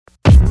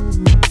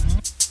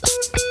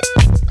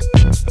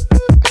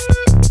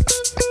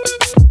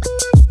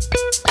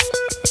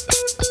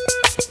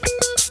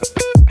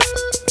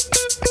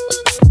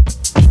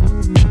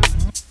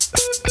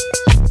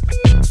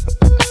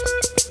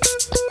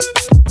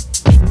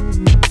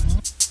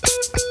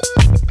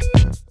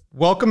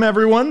Welcome,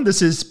 everyone.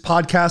 This is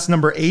podcast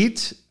number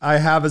 8. I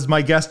have as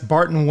my guest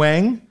Barton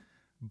Wang.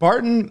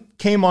 Barton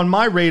came on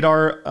my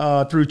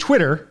radar through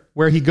Twitter,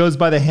 where he goes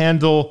by the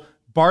handle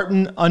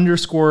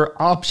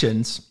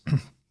Barton_options.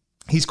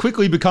 He's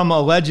quickly become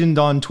a legend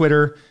on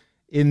Twitter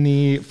in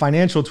the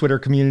financial Twitter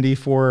community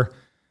for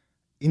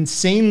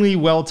insanely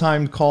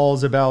well-timed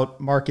calls about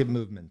market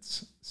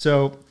movements.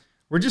 So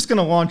we're just going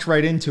to launch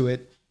right into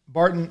it.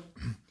 Barton,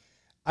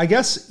 I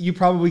guess you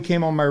probably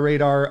came on my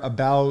radar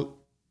about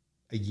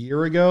a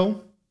year ago,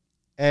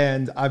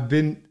 and I've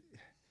been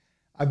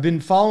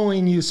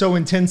following you so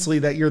intensely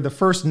that you're the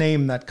first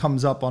name that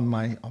comes up on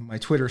my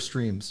Twitter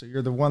stream. So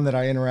you're the one that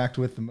I interact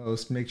with the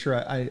most. Make sure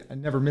I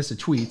never miss a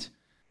tweet.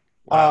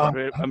 Wow,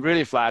 I'm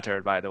really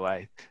flattered, by the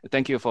way.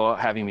 Thank you for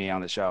having me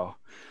on the show.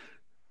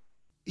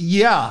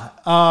 Yeah,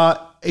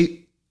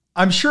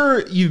 I'm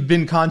sure you've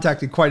been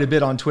contacted quite a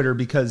bit on Twitter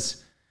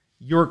because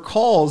your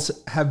calls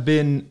have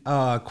been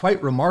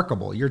quite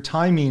remarkable. Your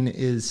timing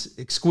is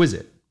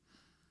exquisite.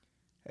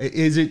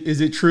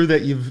 Is it true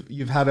that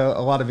you've had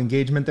a lot of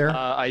engagement there?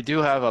 I do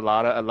have a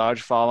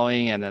large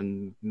following, and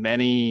then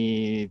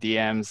many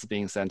DMs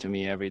being sent to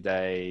me every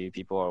day.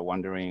 People are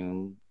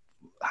wondering,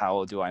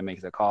 how do I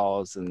make the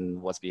calls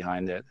and what's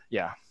behind it?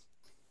 Yeah,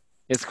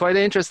 it's quite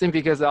interesting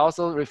because it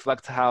also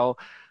reflects how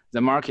the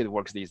market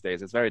works these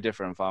days. It's very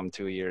different from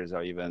 2 years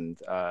or even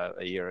a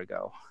year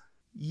ago.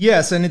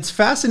 Yes, and it's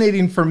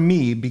fascinating for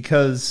me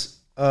because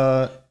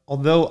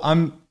although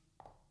I'm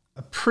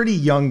a pretty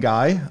young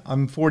guy,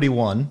 I'm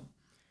 41.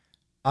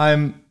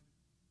 I'm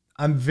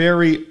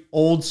very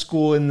old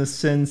school in the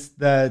sense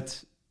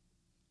that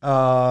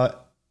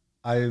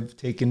I've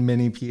taken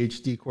many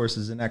PhD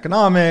courses in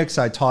economics.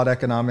 I taught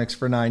economics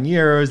for 9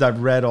 years.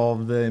 I've read all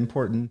of the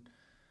important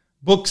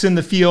books in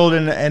the field,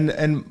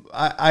 and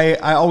I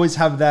always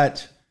have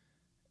that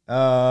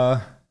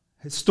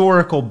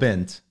historical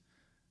bent.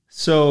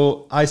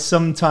 So I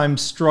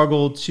sometimes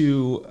struggle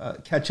to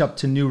catch up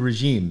to new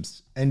regimes.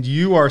 And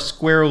you are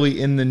squarely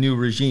in the new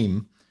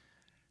regime.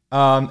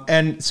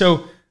 And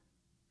so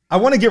I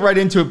want to get right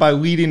into it by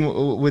leading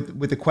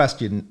with a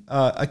question.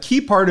 A key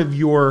part of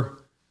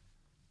your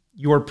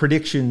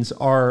predictions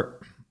are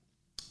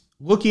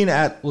looking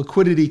at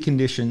liquidity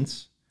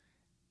conditions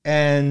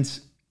and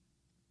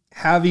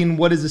having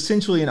what is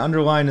essentially an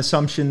underlying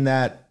assumption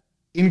that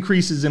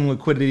increases in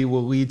liquidity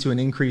will lead to an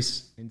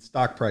increase in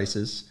stock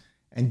prices,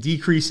 and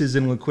decreases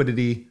in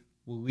liquidity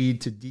will lead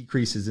to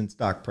decreases in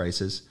stock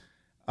prices.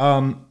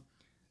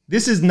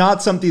 This is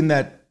not something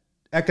that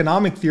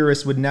economic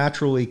theorists would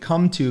naturally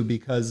come to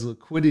because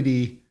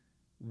liquidity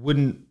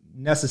wouldn't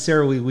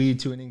necessarily lead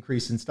to an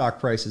increase in stock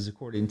prices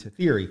according to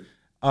theory.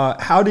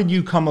 How did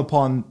you come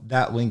upon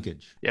that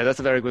linkage? Yeah, that's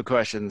a very good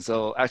question.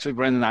 So actually,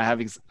 Brendan,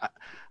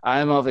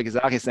 I'm of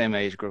exactly the same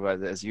age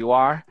group as you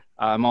are.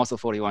 I'm also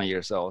 41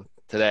 years old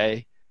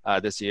today,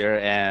 this year,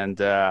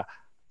 and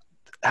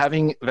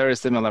having very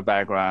similar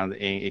background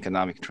in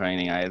economic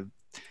training. I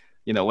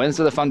went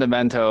through the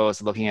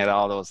fundamentals, looking at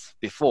all those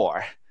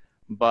before.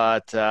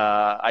 But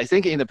I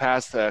think in the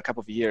past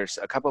couple of years,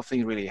 a couple of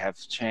things really have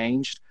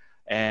changed,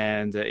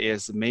 and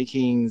is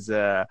making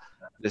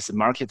this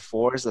market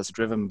force that's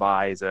driven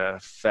by the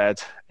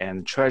Fed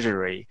and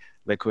Treasury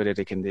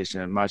liquidity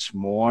condition much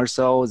more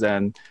so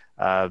than,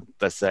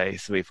 let's say,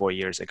 3-4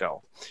 years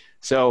ago.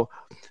 So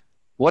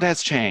what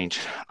has changed?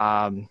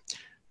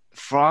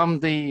 From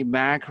the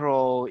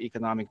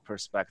macroeconomic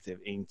perspective,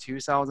 in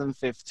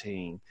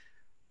 2015,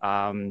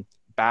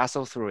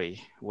 Basel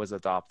III was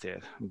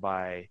adopted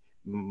by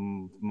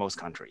most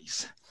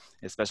countries,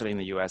 especially in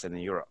the US and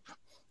in Europe.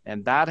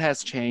 And that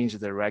has changed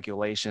the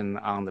regulation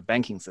on the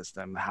banking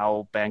system,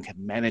 how banks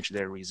manage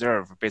their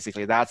reserve.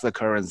 Basically, that's the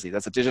currency.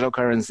 That's a digital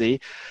currency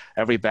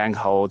every bank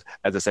holds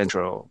at the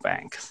central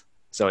bank.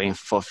 So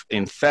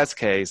in Fed's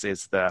case,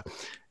 it's the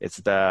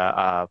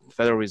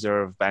Federal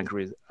Reserve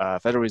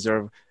Federal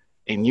Reserve.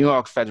 In New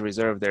York Federal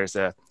Reserve, there's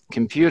a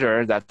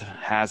computer that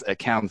has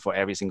account for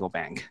every single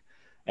bank.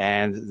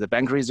 And the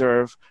bank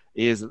reserve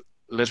is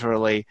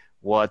literally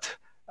what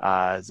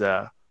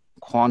the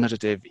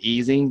quantitative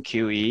easing,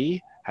 QE,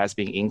 has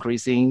been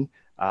increasing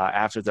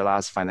after the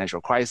last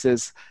financial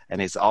crisis.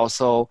 And it's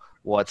also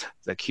what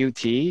the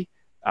QT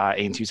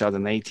in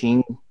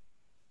 2018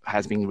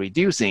 has been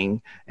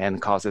reducing and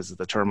causes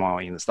the turmoil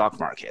in the stock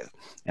market.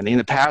 And in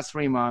the past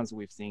 3 months,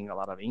 we've seen a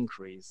lot of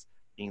increase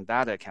in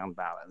that account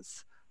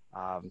balance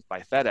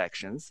by Fed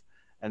actions.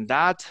 And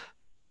that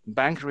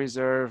bank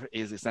reserve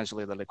is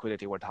essentially the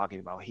liquidity we're talking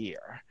about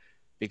here,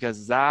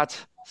 because that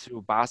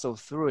through Basel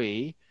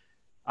III,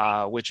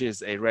 which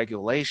is a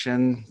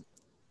regulation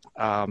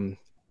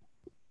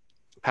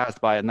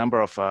passed by a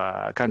number of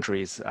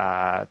countries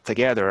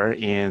together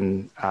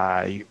and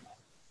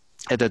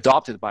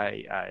adopted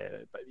by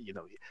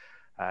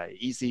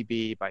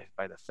ECB,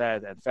 by the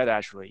Fed, and Fed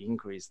actually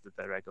increased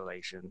the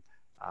regulation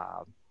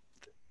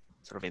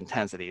sort of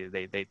intensity.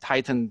 They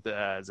tightened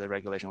the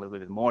regulation a little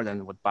bit more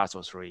than what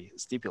Basel III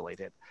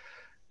stipulated.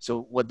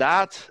 So what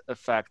that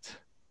effect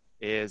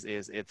is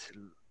it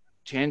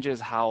changes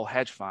how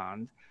hedge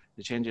fund,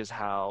 it changes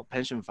how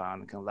pension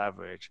fund can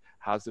leverage,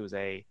 how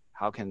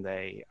can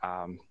they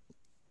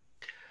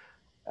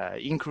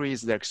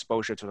increase their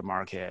exposure to the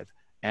market,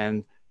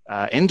 and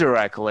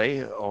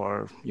indirectly,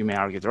 or you may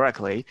argue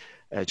directly,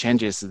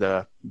 changes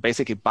the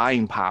basically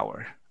buying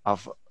power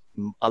of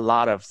a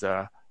lot of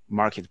the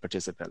market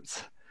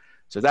participants.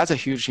 So that's a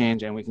huge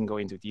change, and we can go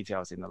into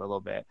details in a little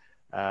bit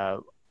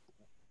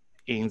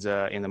in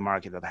the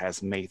market that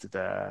has made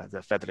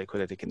the Fed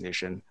liquidity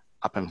condition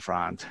up in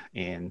front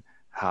in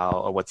how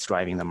or what's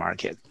driving the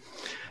market.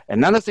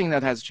 Another thing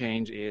that has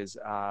changed is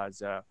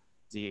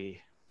the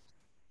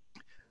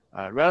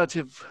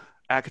relative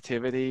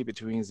activity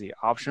between the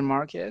option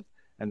market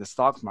and the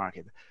stock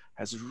market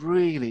has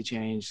really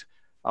changed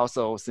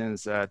also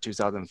since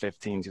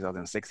 2015,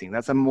 2016.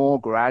 That's a more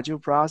gradual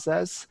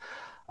process,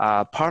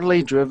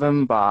 partly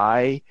driven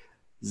by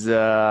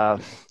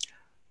the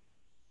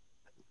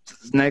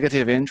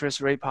negative interest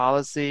rate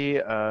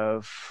policy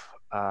of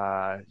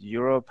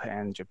Europe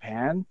and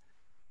Japan.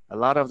 A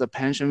lot of the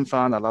pension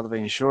fund, a lot of the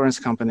insurance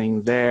company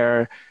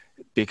there,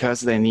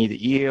 because they need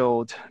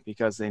yield,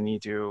 because they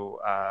need to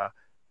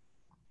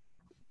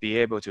be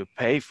able to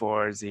pay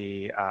for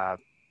the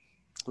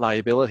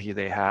liability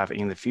they have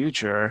in the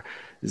future,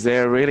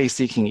 they're really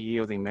seeking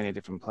yield in many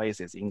different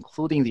places,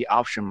 including the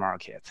option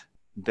market,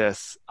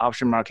 this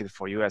option market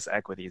for US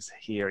equities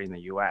here in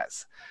the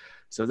US.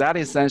 So that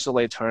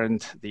essentially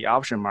turned the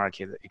option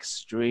market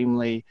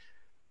extremely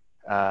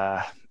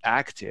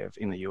active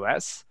in the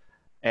US,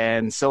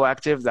 and so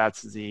active that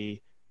the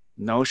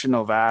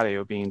notional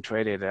value being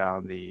traded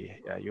on the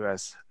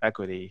US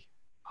equity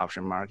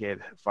option market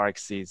far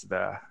exceeds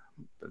the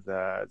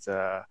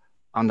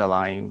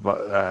underlying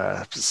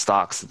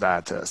stocks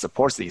that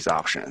supports these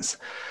options.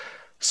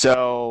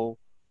 So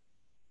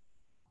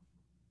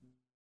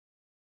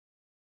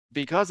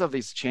because of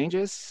these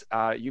changes,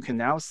 you can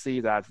now see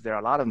that there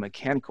are a lot of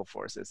mechanical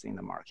forces in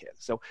the market.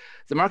 So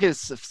the market is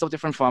so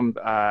different from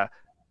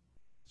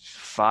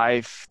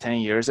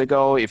 5-10 years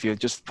ago. If you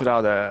just pull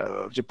out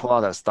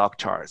a stock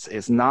charts,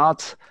 it's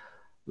not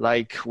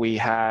like we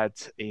had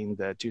in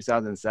the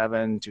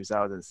 2007,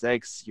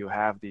 2006. You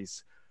have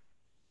these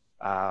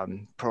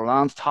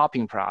prolonged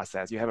topping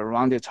process. You have a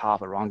rounded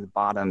top, a rounded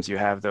bottoms. You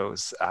have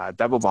those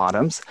double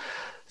bottoms.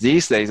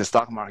 These days, the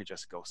stock market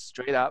just goes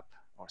straight up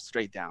or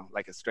straight down,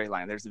 like a straight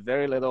line. There's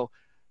very little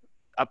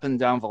up and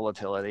down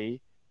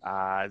volatility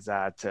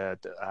that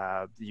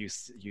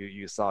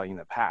you saw in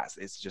the past.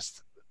 It's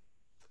just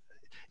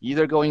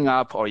either going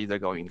up or either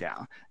going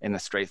down in a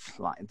straight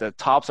line. The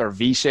tops are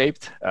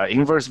V-shaped,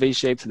 inverse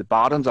V-shaped. The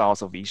bottoms are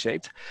also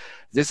V-shaped.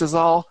 This is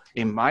all,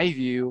 in my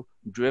view,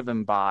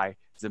 driven by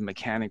the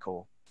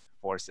mechanical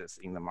forces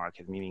in the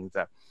market, meaning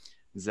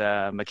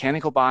the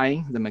mechanical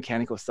buying, the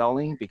mechanical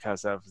selling,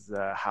 because of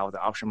how the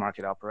option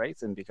market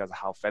operates and because of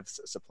how Fed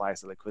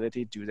supplies the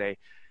liquidity. Do they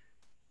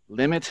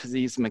limit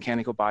these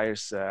mechanical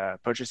buyers'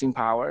 purchasing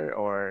power,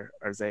 or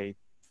are they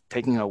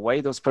taking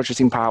away those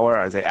purchasing power?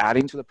 Are they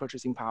adding to the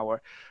purchasing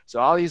power? So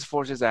all these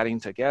forces adding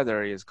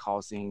together is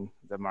causing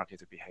the market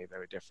to behave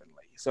very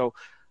differently. So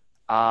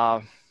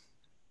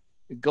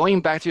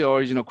going back to your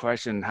original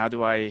question,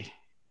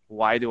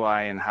 why do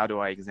I and how do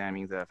I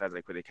examine the Fed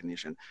liquidity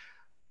condition?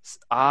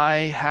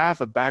 I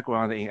have a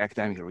background in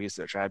academic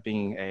research. I've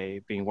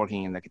been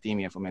working in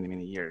academia for many,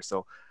 many years.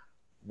 So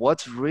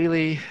what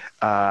really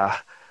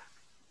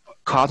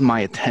caught my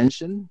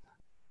attention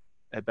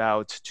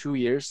about 3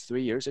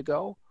 years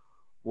ago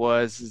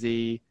was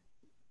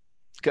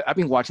I've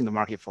been watching the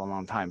market for a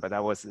long time, but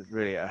that was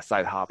really a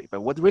side hobby.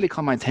 But what really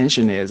caught my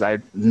attention is I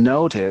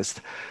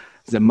noticed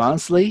the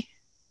monthly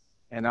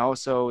and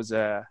also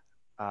the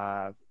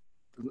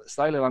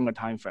slightly longer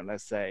time frame,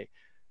 let's say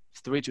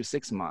 3 to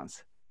 6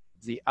 months,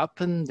 the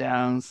up and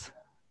downs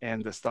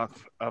and the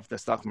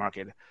stock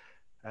market,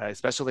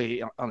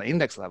 especially on the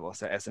index level,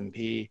 so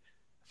S&P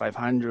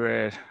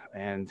 500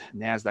 and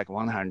NASDAQ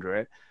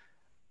 100,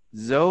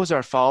 those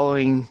are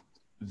following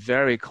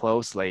very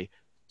closely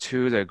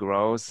to the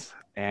growth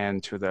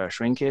and to the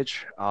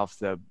shrinkage of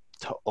the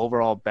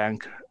overall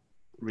bank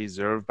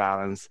reserve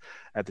balance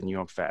at the New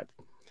York Fed.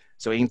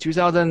 So in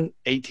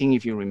 2018,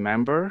 if you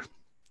remember,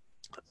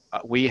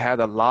 we had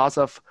a lot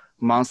of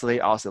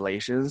monthly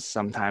oscillations,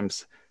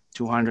 sometimes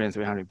 200 and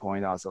 300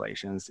 point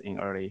oscillations in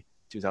early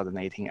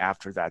 2018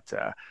 after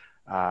that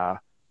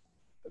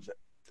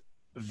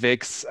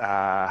VIX,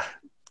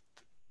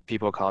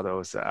 people call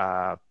those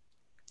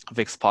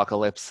VIX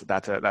apocalypse,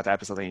 that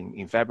episode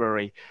in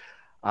February.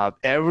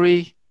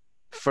 Every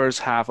first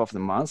half of the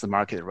month, the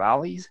market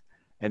rallies,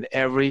 and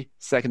every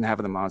second half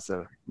of the month,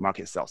 the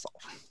market sells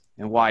off.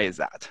 And why is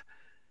that?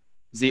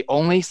 The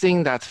only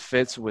thing that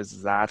fits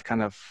with that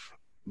kind of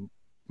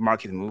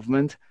market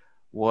movement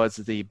was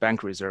the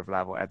bank reserve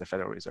level at the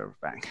Federal Reserve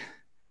Bank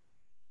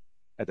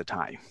at the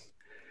time.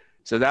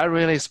 So that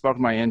really sparked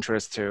my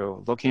interest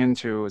to look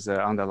into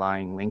the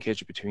underlying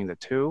linkage between the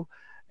two.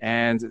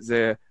 And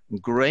the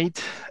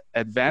great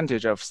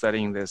advantage of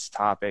studying this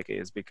topic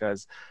is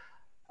because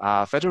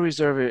Federal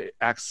Reserve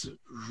acts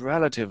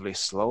relatively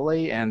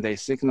slowly and they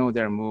signal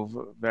their move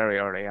very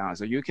early on.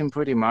 So you can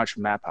pretty much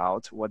map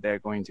out what they're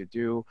going to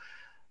do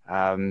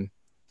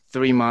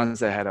 3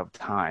 months ahead of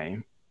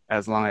time,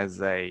 as long as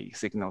they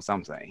signal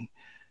something.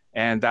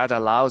 And that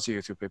allows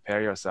you to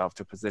prepare yourself,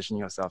 to position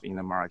yourself in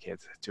the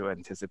market to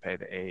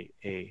anticipate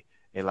a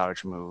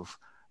large move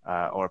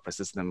or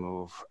persistent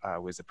move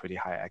with a pretty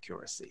high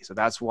accuracy. So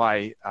that's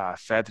why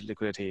Fed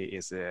liquidity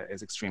is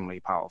extremely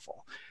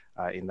powerful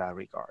in that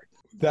regard.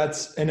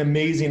 That's an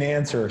amazing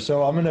answer.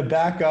 So I'm going to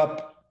back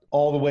up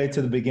all the way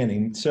to the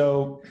beginning.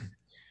 So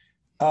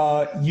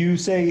you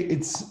say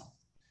it's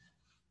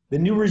the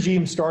new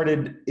regime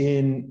started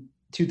in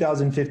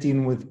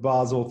 2015 with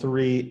Basel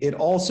III. It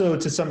also,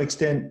 to some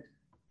extent,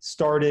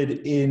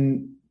 started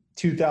in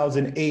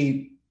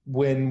 2008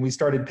 when we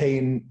started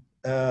paying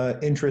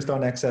interest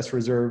on excess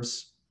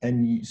reserves,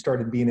 and you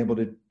started being able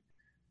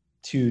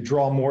to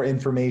draw more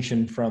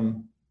information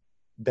from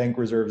bank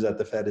reserves at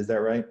the Fed. Is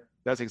that right?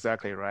 That's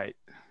exactly right.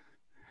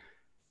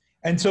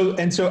 And so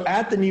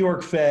at the New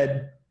York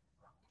Fed,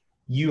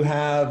 you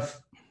have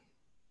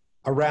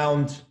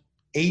around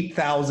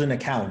 8,000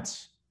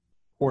 accounts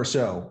or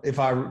so.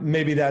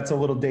 Maybe that's a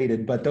little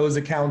dated, but those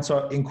accounts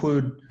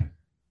include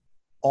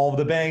all of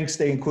the banks.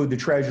 They include the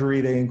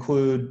Treasury. They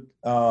include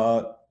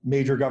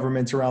major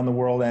governments around the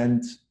world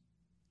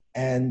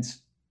and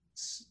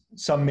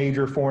some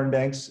major foreign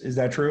banks. Is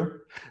that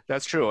true?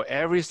 That's true.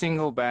 Every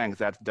single bank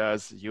that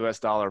does US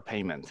dollar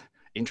payment,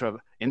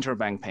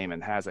 interbank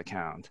payment, has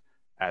account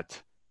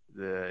at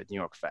the New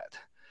York Fed,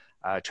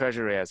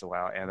 Treasury as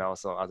well, and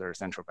also other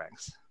central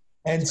banks.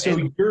 And so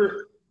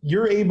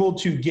you're able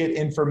to get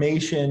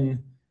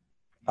information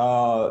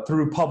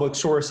through public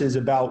sources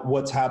about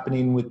what's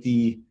happening with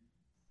the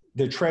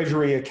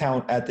Treasury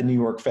account at the New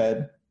York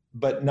Fed,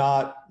 but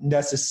not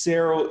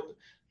necessarily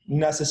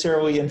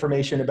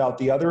information about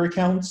the other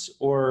accounts,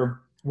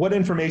 or what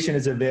information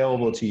is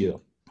available to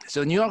you?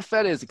 So New York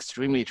Fed is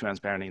extremely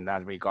transparent in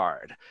that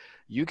regard.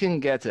 You can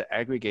get the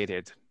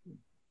aggregated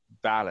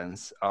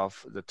balance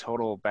of the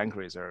total bank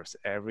reserves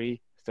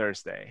every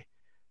Thursday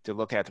to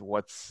look at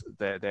what's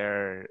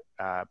their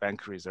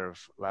bank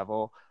reserve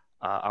level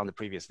on the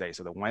previous day.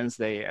 So the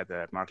Wednesday at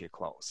the market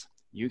close.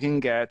 You can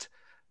get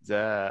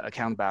the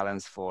account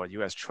balance for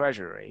US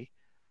Treasury.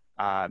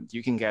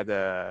 You can get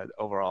the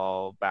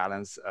overall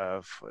balance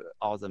of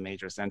all the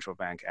major central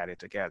bank added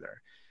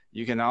together.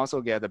 You can also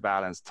get the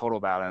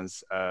total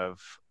balance of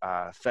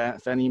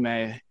Fannie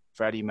Mae,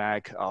 Freddie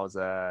Mac, all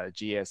the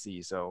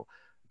GSE, so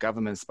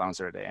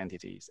government-sponsored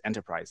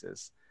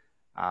enterprises.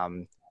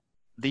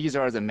 These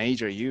are the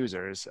major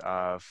users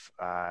of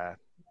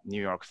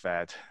New York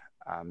Fed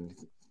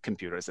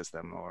computer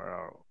system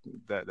or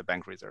the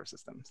bank reserve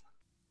systems.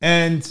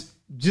 And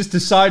just to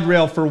side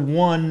rail for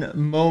one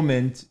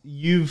moment,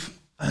 you've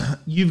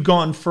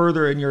gone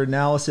further in your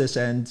analysis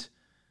and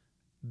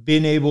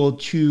been able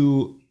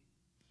to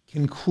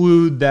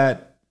conclude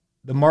that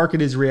the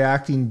market is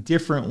reacting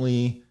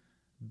differently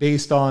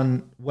based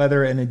on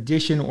whether an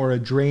addition or a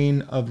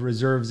drain of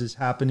reserves is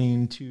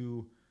happening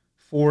to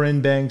foreign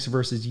banks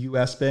versus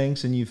U.S.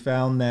 banks. And you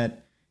found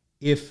that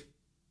if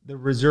the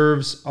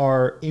reserves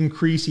are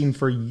increasing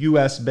for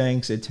U.S.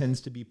 banks, it tends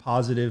to be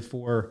positive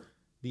for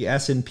the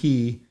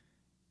S&P.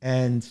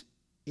 And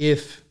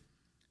if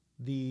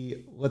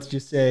let's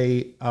just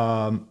say,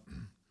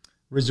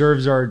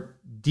 reserves are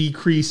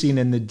decreasing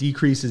and the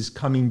decrease is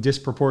coming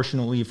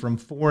disproportionately from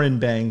foreign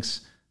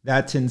banks,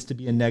 that tends to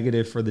be a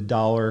negative for the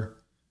dollar.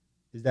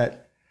 Is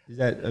that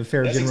a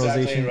fair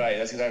generalization?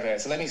 That's exactly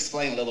right. So let me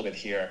explain a little bit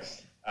here.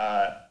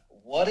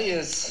 What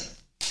is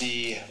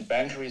the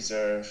bank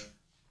reserve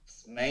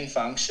main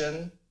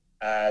function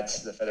at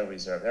the Federal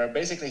Reserve? There are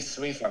basically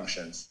three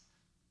functions.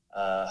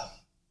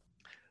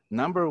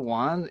 Number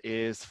one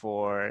is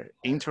for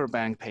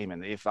interbank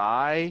payment. If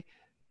I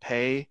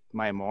pay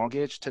my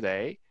mortgage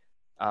today,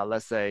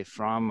 let's say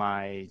from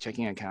my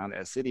checking account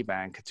at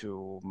Citibank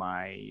to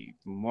my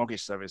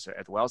mortgage servicer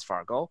at Wells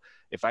Fargo,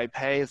 if I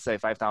pay, say,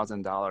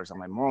 $5,000 on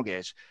my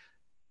mortgage,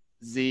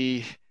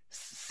 the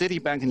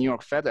Citibank New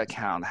York Fed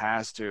account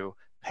has to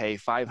pay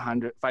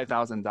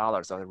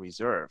 $5,000 of the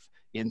reserve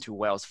into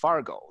Wells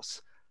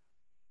Fargo's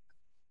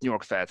New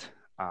York Fed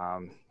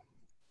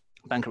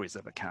bank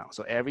reserve account.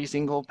 So every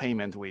single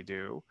payment we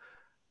do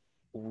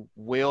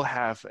will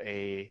have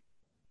a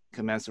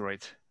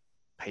commensurate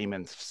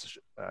payment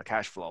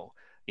cash flow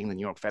in the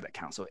New York Fed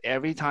account. So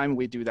every time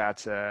we do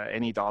that,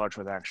 any dollar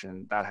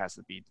transaction, that has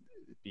to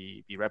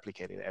be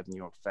replicated at the New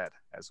York Fed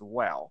as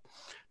well.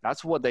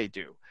 That's what they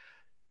do.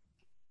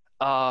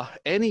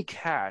 Any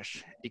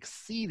cash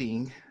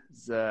exceeding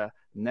the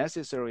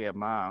necessary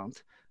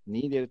amount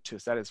needed to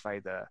satisfy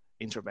the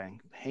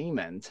interbank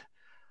payment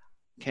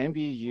can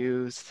be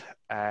used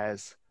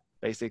as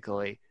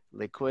basically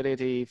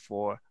liquidity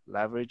for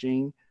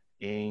leveraging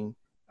in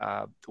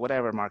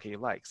whatever market you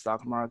like,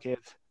 stock market,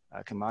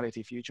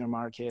 commodity future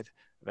market,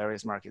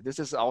 various markets. This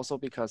is also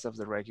because of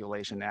the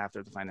regulation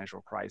after the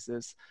financial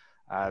crisis.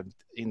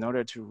 In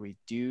order to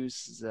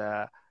reduce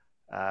the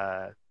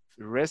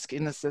risk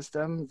in the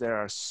system, there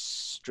are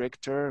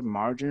stricter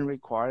margin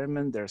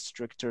requirements, there are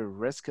stricter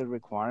risk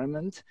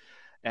requirements,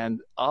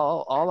 and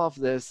all of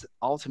this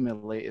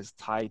ultimately is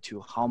tied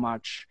to how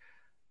much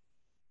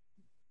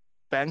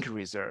bank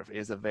reserve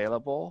is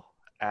available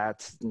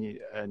at New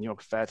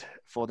York Fed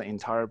for the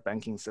entire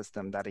banking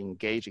system that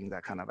engage in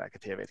that kind of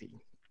activity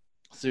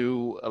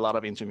through a lot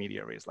of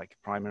intermediaries like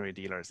primary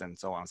dealers and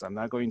so on. So I'm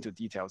not going into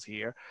details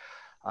here,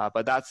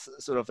 but that's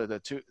sort of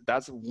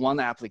that's one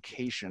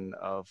application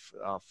of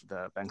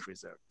the bank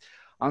reserve.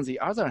 On the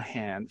other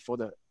hand,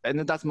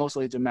 and that's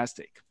mostly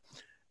domestic.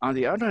 On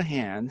the other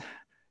hand,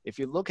 if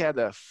you look at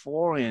the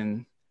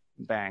foreign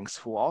banks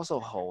who also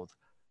hold,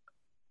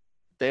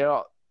 they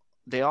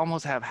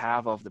almost have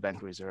half of the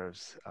bank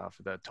reserves of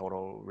the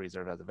total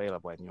reserve that's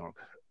available at New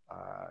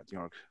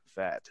York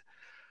Fed.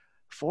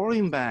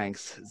 Foreign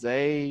banks,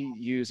 they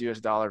use US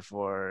dollar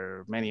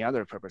for many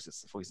other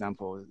purposes. For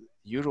example,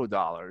 Euro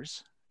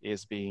dollars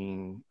is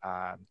being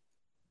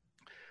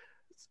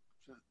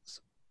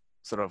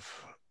sort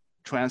of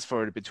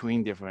transferred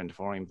between different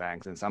foreign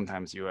banks and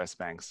sometimes US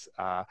banks,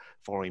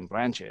 foreign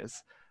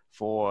branches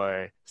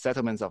for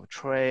settlements of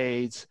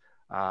trades,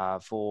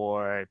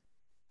 for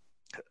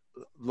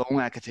loan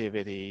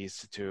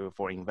activities,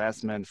 for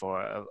investment,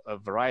 for a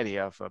variety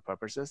of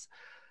purposes.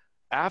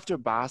 After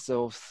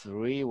Basel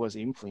III was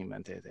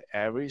implemented,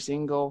 every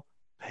single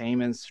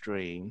payment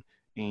stream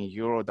in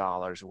Euro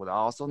dollars would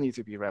also need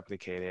to be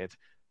replicated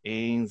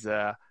in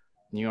the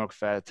New York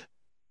Fed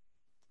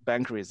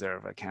bank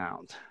reserve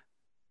account.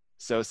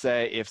 So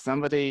say if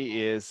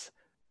somebody is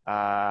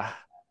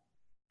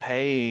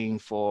paying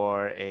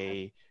for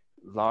a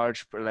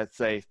large, let's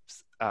say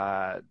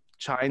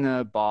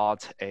China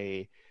bought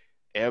a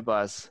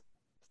Airbus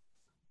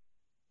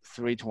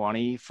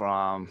 320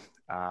 from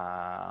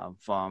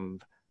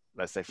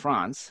let's say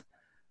France,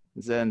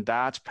 then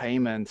that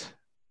payment,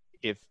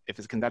 if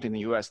it's conducted in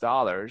US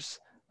dollars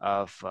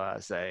of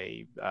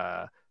say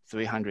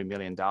 $300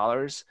 million,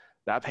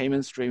 that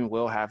payment stream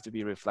will have to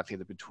be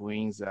reflected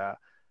between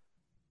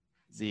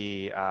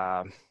the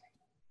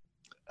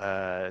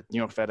New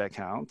York Fed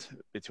account,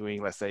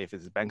 between, let's say, if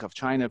it's the Bank of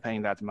China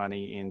paying that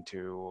money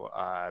into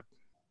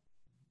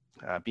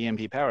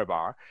BNP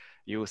Paribas,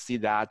 you will see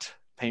that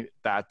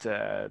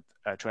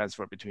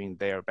transfer between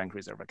their bank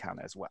reserve account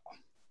as well.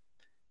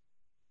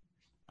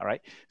 All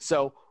right.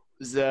 So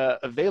the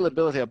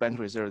availability of bank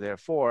reserve,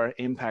 therefore,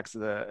 impacts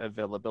the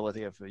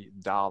availability of the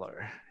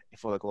dollar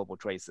for the global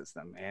trade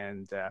system.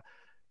 And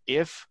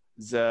if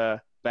the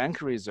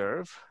bank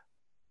reserve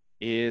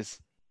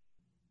is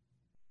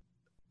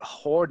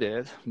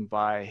hoarded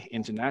by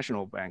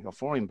international bank or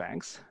foreign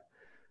banks,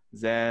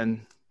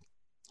 then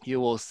you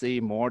will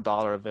see more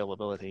dollar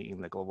availability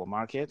in the global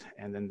market,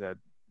 and then the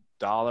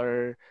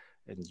dollar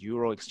and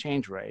euro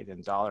exchange rate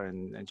and dollar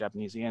and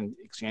Japanese yen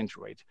exchange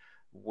rate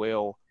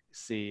will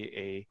see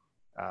a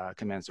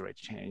commensurate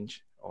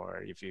change.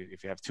 Or if you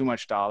have too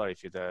much dollar,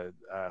 if the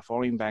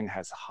foreign bank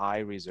has high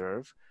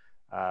reserve,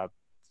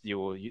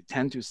 you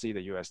tend to see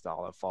the US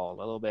dollar fall a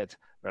little bit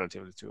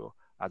relative to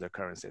other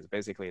currencies.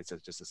 Basically, it's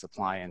just a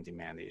supply and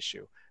demand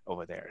issue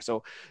over there.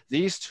 So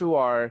these two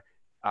are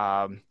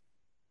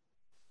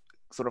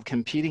sort of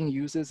competing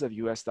uses of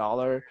US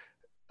dollar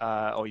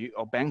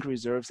or bank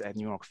reserves at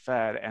New York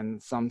Fed,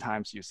 and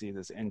sometimes you see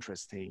this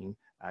interesting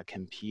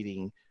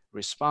competing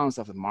response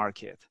of the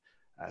market,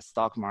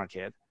 stock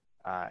market,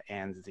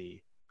 and the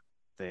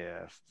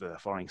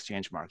foreign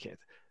exchange market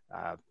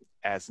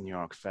as New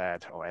York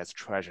Fed or as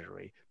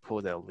Treasury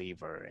pull the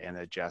lever and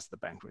adjust the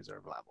bank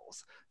reserve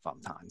levels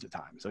from time to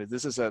time. So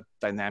this is a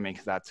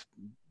dynamic that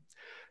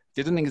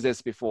didn't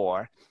exist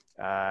before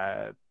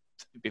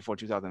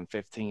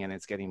 2015, and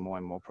it's getting more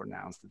and more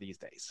pronounced these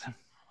days.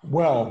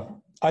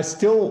 Well, I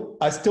still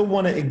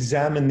want to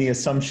examine the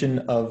assumption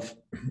of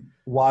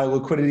why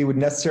liquidity would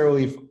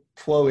necessarily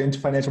flow into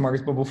financial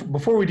markets. But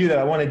before we do that,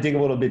 I want to dig a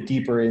little bit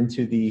deeper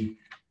into these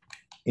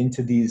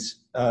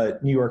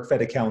New York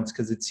Fed accounts,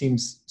 because it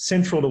seems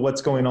central to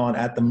what's going on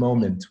at the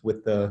moment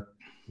with the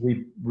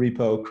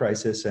repo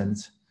crisis and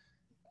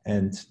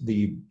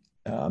the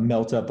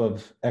melt up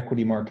of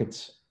equity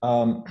markets.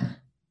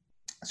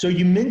 So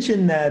you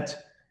mentioned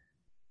that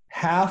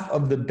half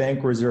of the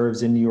bank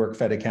reserves in New York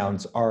Fed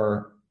accounts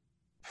are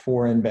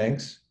foreign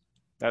banks.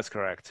 That's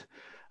correct.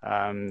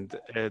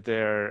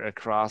 They're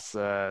across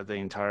the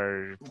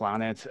entire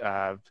planet.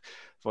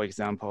 For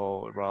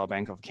example, Royal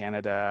Bank of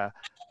Canada,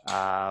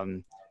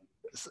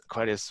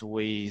 Credit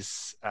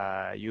Suisse,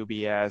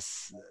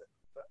 UBS,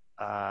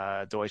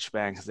 Deutsche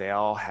Bank, they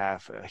all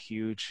have a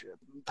huge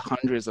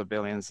hundreds of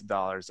billions of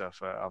dollars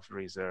of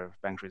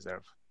bank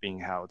reserve being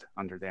held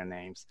under their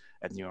names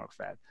at New York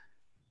Fed.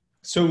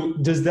 So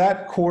does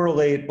that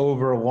correlate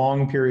over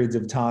long periods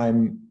of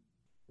time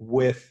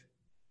with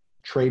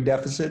trade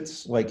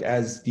deficits? Like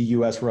as the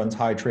US runs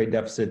high trade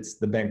deficits,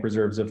 the bank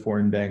reserves of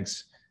foreign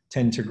banks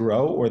tend to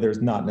grow, or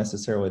there's not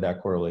necessarily that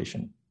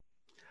correlation?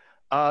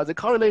 The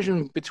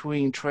correlation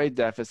between trade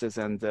deficits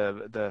and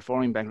the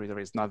foreign bank reserve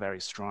is not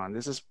very strong.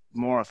 This is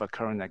more of a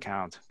current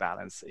account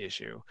balance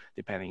issue,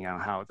 depending on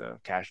how the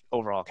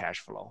overall cash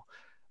flow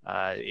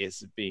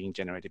is being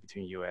generated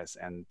between U.S.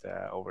 and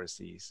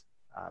overseas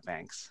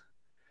banks.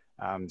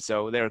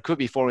 So there could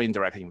be foreign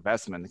direct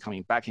investment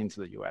coming back into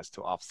the U.S.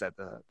 to offset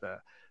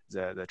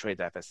the trade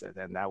deficit,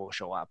 and that will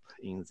show up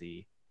in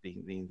the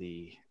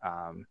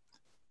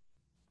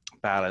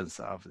balance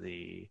of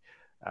the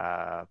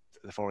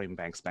foreign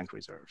bank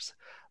reserves.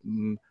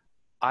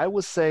 I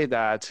would say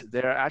that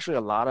there are actually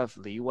a lot of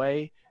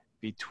leeway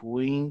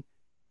between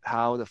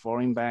how the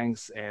foreign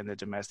banks and the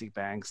domestic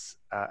banks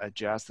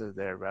adjust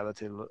their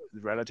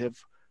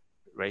relative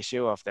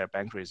ratio of their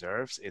bank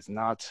reserves. It's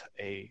not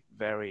a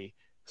very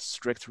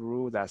strict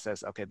rule that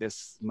says, okay,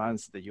 this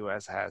month the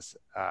U.S. has,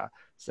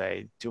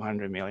 say,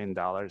 $200 million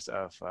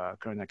of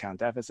current account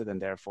deficit,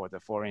 and therefore the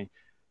foreign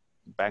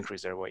bank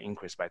reserve will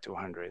increase by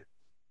 $200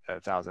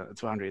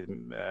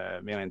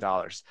 million.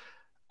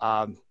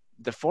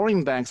 The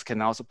foreign banks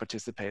can also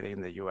participate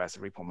in the U.S.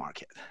 repo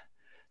market.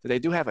 So they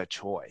do have a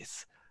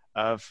choice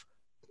of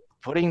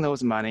putting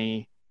those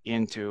money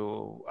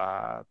into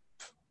the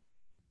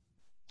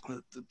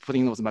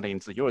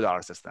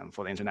Eurodollar system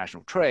for the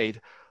international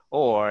trade,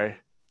 or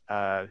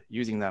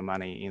using that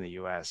money in the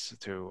U.S.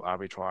 to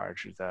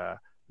arbitrage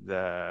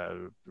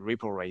the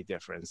repo rate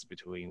difference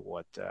between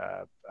what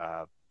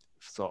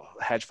so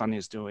hedge fund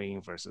is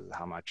doing versus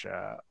how much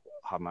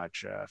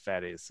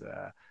Fed is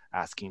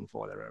asking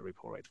for the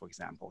repo rate, for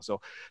example.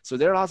 So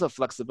there are lots of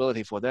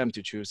flexibility for them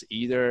to choose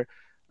either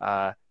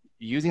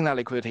using that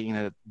liquidity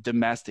in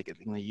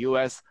the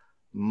U.S.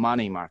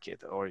 money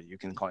market, or you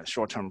can call it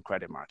short-term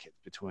credit market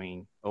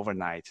between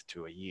overnight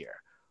to a year,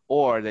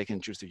 or they can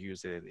choose to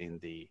use it in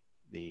the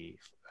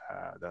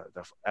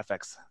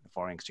FX, the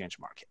foreign exchange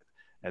market.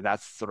 And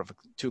that's sort of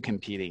two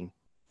competing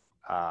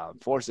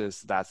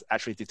forces that's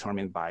actually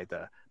determined by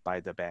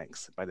the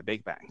banks, by the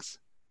big banks.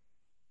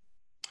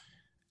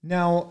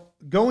 Now,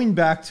 going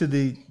back to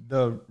the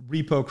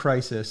repo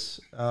crisis,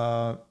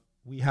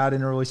 we had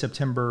in early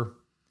September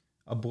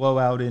a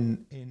blowout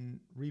in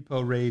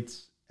repo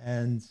rates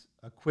and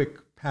a quick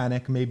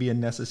panic, maybe a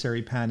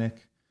necessary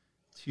panic,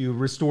 to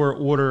restore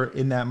order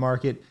in that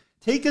market.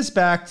 Take us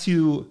back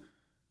to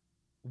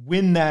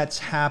when that's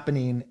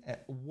happening.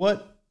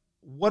 What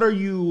are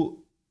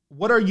you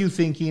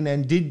thinking,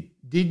 and did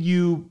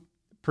you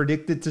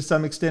predict it to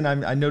some extent?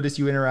 I noticed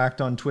you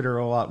interact on Twitter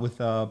a lot with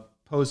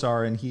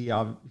Posar, and he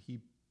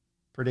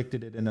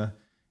predicted it in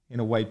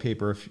a white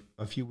paper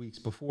a few weeks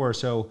before.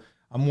 So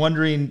I'm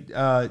wondering,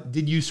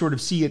 did you sort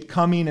of see it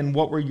coming, and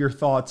what were your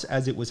thoughts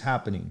as it was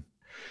happening?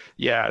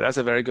 Yeah, that's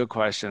a very good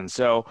question.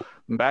 So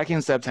back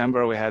in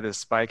September, we had a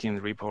spike in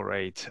the repo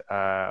rate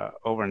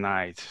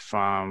overnight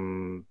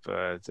from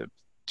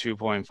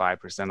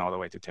 2.5% all the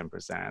way to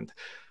 10%.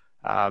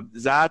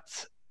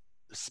 That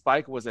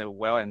spike was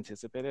well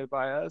anticipated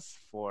by us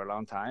for a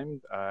long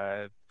time.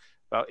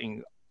 But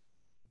in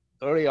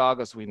early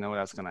August, we know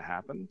that's going to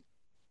happen.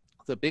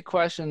 The big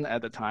question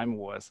at the time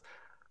was,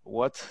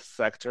 what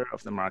sector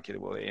of the market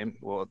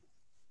will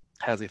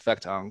has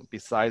effect on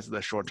besides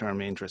the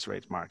short-term interest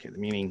rate market?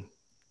 Meaning,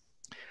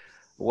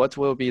 who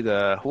will be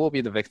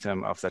the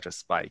victim of such a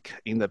spike?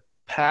 In the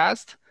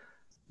past,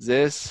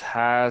 this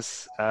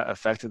has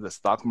affected the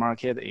stock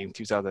market in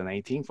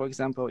 2018, for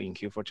example, in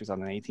Q4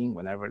 2018,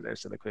 whenever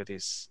there's a liquidity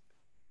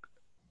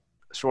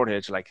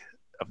shortage like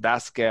of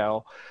that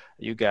scale,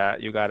 you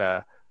got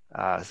a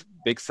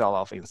big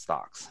sell-off in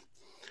stocks.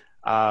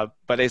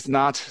 But it's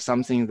not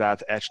something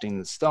that's etched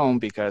in stone,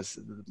 because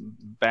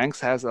banks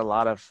has a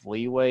lot of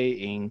leeway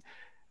in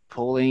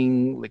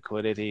pulling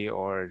liquidity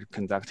or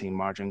conducting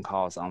margin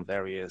calls on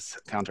various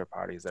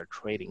counterparties they're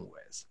trading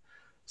with.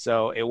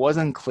 So it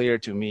wasn't clear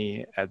to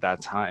me at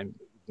that time,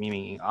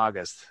 meaning in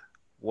August,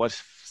 what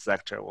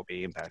sector will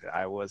be impacted.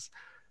 I was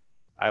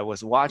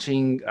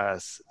watching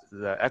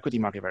the equity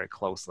market very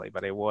closely,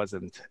 but it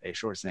wasn't a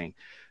sure thing.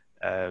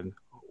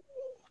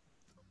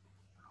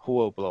 Who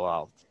will blow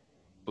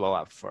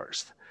up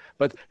first?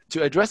 But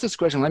to address this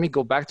question, let me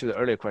go back to the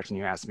earlier question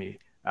you asked me.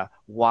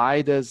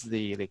 Why does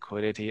the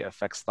liquidity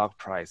affect stock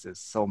prices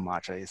so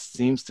much? It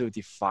seems to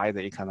defy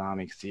the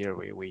economic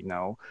theory we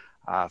know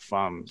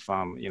from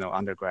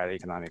undergrad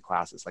economic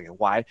classes. Like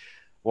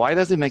why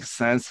does it make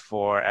sense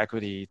for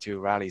equity to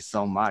rally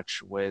so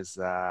much with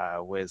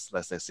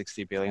let's say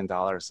 $60 billion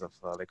of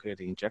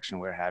liquidity injection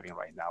we're having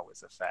right now with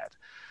the Fed?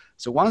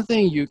 So one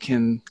thing you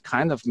can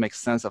kind of make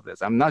sense of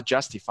this. I'm not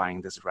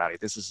justifying this rally.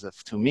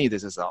 To me,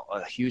 this is a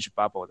huge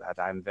bubble that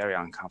I'm very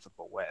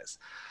uncomfortable with.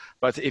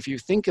 But if you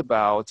think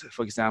about,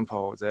 for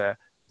example, the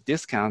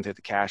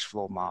discounted cash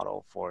flow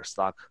model for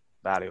stock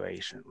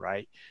valuation,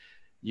 right?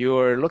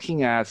 You're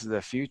looking at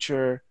the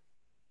future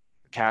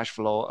cash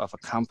flow of a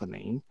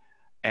company,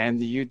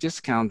 and you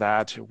discount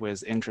that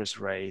with interest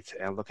rate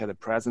and look at the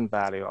present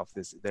value of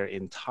their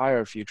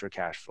entire future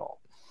cash flow.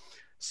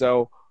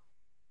 So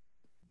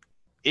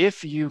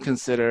if you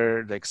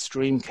consider the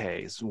extreme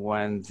case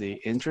when the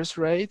interest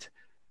rate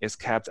is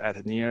kept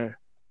at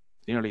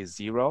nearly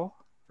zero,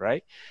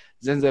 right?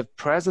 Then the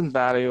present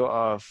value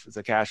of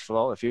the cash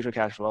flow, the future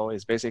cash flow,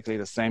 is basically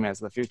the same as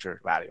the future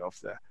value of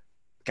the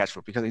cash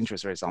flow because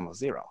interest rate is almost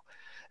zero.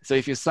 So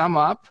if you sum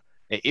up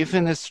an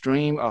infinite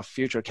stream of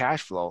future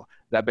cash flow,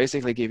 that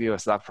basically give you a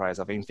stock price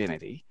of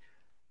infinity.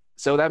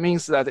 So that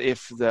means that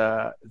if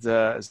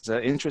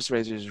the interest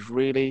rate is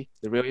really,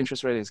 the real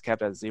interest rate is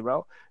kept at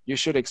zero, you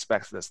should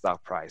expect the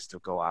stock price to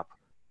go up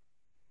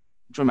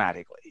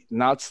dramatically.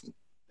 Not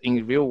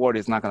in real world,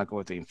 it's not going to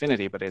go to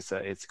infinity, but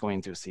it's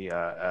going to see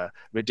a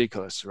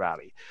ridiculous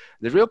rally.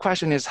 The real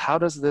question is, how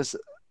does this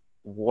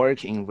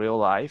work in real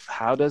life?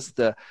 How does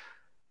the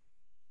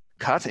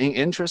cut in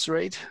interest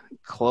rate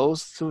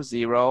close to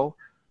zero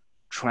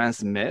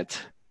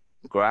transmit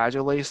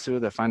gradually through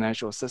the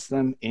financial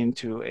system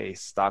into a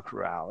stock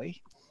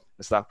rally,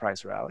 a stock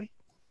price rally?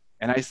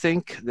 And I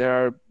think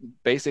there are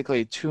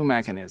basically two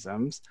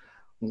mechanisms.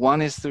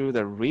 One is through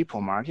the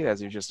repo market,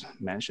 as you just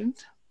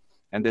mentioned,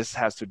 and this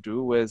has to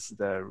do with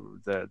the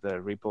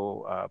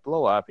repo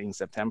blow up in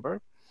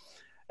September.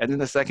 And then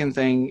the second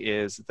thing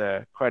is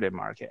the credit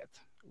market,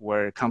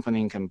 where a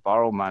company can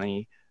borrow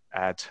money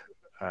at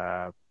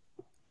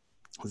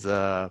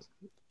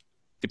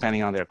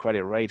depending on their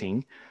credit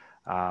rating,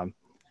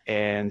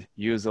 and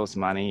use those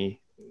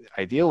money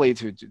ideally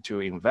to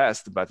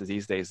invest, but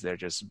these days they're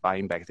just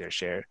buying back their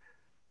share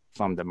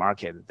from the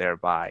market,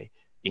 thereby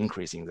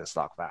increasing the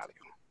stock value,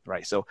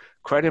 right? So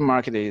credit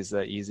market is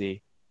an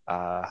easy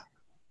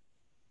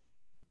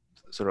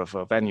sort of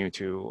a venue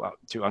to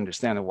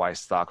understand why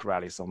stock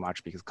rallies so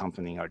much, because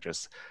companies are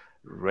just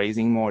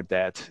raising more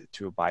debt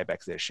to buy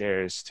back their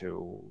shares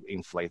to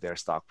inflate their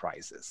stock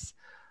prices.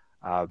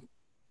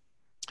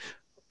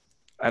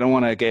 I don't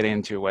want to get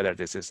into whether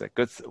this is a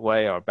good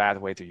way or a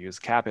bad way to use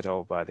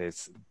capital, but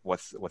it's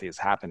what is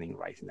happening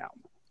right now.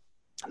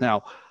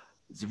 Now,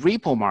 the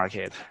repo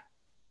market,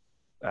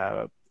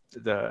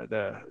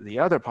 the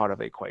other part of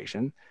the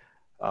equation,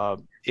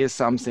 is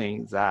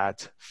something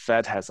that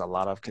Fed has a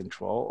lot of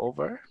control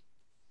over.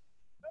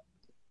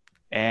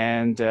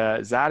 And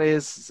that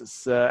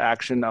is the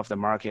action of the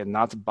market,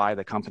 not by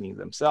the company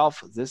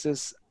themselves. This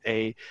is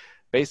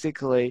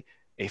basically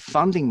a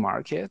funding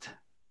market.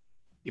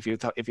 If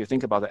you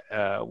think about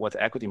what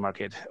the equity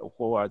market,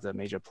 who are the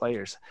major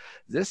players,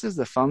 this is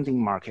the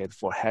funding market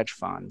for hedge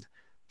fund,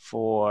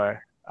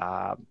 for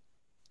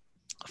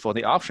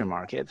the option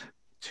market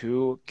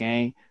to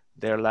gain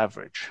their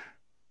leverage.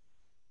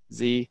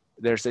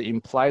 There's an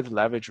implied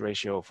leverage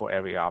ratio for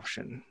every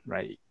option,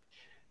 right?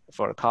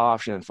 For a call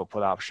option, for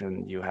put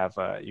option, you have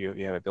a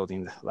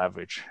built-in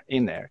leverage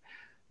in there.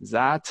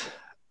 That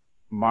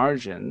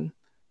margining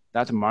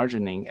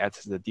at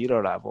the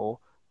dealer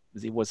level,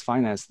 it was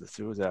financed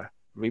through the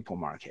repo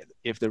market.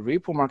 If the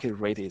repo market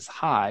rate is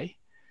high,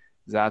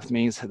 that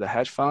means the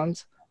hedge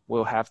funds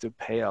will have to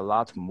pay a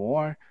lot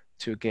more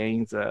to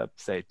gain the,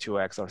 say,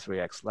 2x or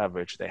 3x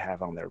leverage they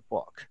have on their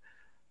book.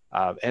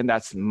 And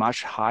that's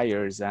much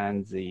higher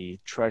than the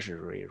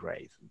treasury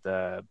rate,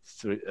 the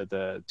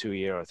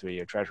 2-year or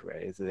 3-year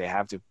treasury rate. They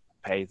have to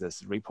pay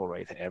this repo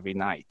rate every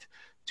night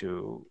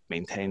to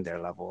maintain their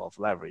level of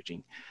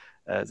leveraging.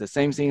 The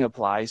same thing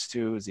applies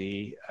to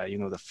the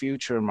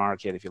future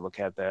market. If you look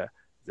at the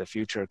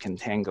future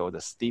contango,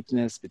 the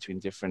steepness between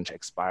different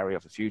expiry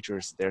of the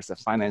futures, there's a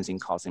financing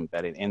cost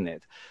embedded in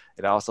it.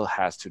 It also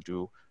has to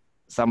do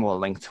somewhat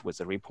linked with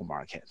the repo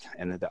market.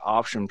 And the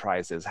option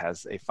prices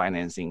has a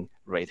financing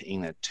rate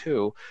in it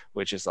too,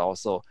 which is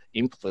also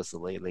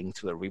implicitly linked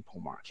to the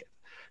repo market.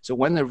 So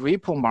when the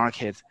repo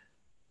market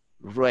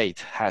rate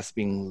has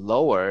been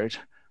lowered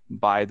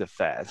by the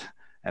Fed,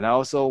 and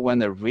also when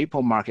the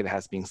repo market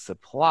has been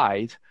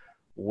supplied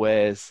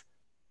with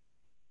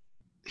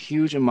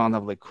huge amount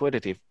of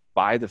liquidity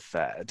by the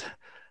Fed,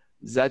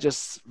 that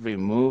just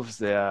removes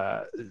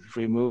the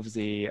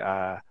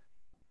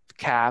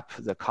cap,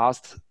 the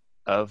cost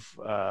of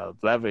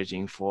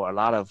leveraging for a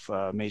lot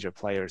of major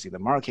players in the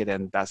market,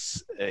 and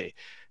that's a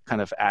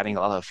kind of adding a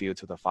lot of fuel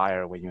to the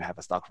fire when you have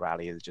a stock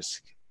rally. It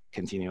just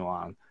continue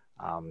on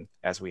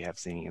as we have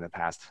seen in the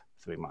past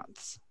 3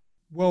 months.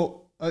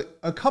 Well,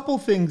 a couple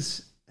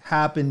things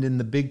happened in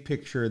the big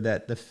picture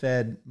that the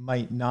Fed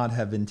might not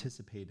have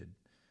anticipated.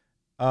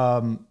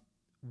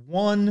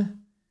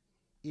 One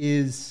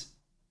is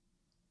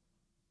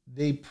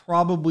they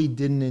probably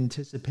didn't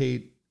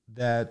anticipate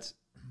that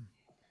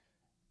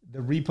the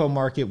repo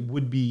market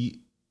would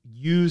be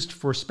used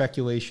for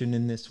speculation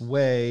in this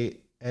way,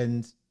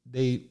 and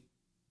they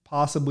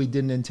possibly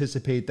didn't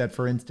anticipate that,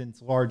 for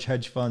instance, large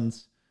hedge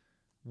funds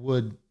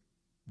would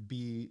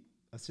be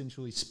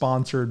essentially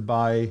sponsored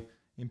by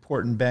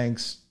important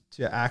banks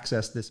to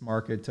access this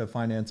market to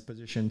finance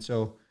position.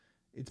 So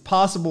it's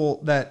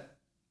possible that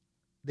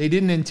they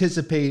didn't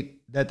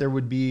anticipate that there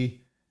would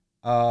be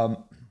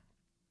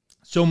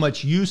so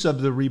much use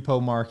of the repo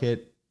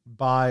market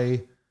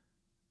by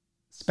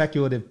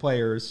speculative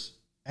players.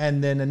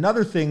 And then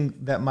another thing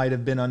that might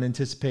have been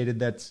unanticipated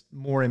that's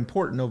more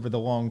important over the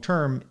long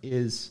term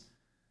is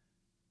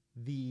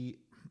the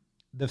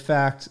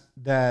fact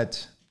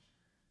that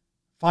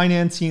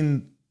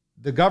financing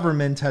the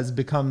government has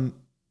become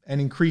an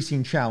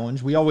increasing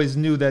challenge. We always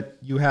knew that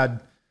you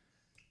had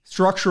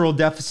structural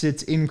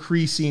deficits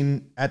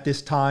increasing at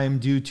this time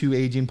due to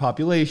aging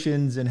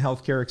populations and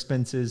healthcare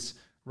expenses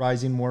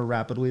rising more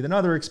rapidly than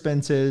other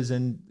expenses,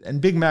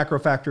 and big macro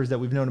factors that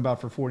we've known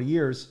about for 40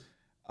 years.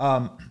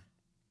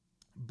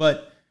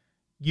 But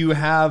you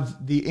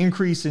have the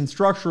increase in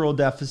structural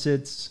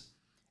deficits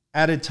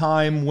at a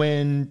time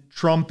when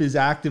Trump is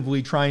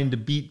actively trying to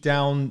beat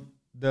down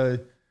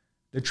the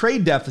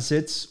trade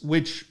deficits,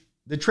 which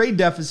the trade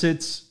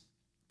deficits,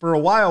 for a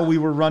while, we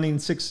were running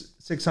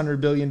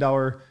 $600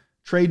 billion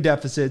trade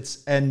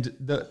deficits, and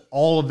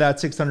all of that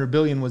 $600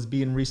 billion was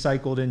being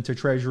recycled into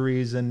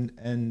treasuries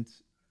and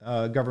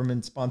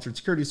government-sponsored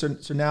securities.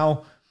 So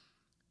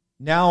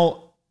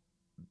now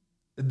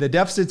the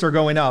deficits are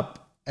going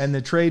up, and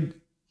the trade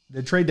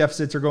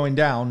deficits are going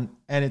down,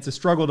 and it's a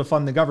struggle to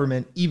fund the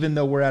government, even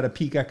though we're at a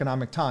peak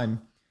economic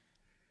time.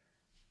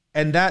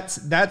 And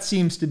that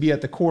seems to be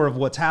at the core of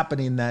what's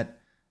happening, that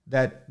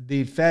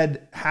the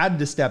Fed had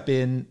to step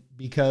in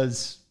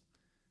because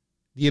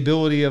the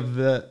ability of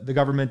the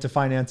government to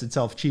finance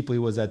itself cheaply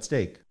was at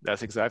stake.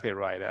 That's exactly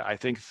right. I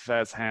think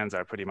Fed's hands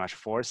are pretty much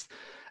forced.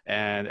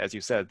 And as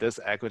you said, this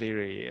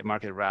equity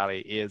market rally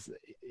is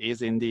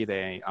indeed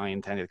an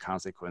unintended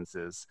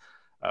consequences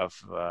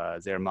of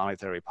their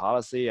monetary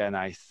policy. And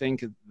I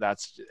think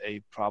that's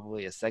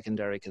probably a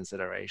secondary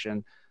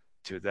consideration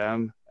to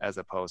them as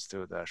opposed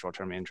to the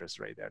short-term interest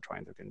rate they're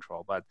trying to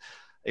control. But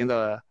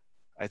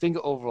I think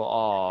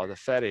overall, the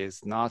Fed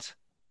is not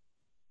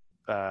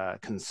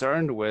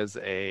concerned with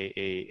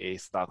a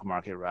stock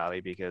market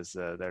rally because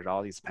there's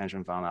all these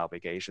pension fund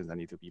obligations that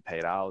need to be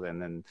paid out, and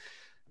then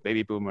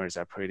baby boomers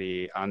are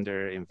pretty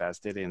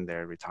underinvested in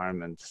their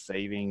retirement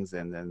savings,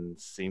 and then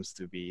seems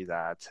to be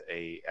that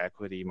a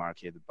equity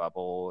market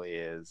bubble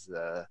is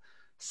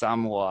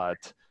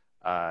somewhat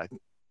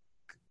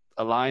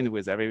aligned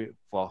with a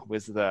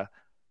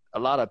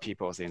lot of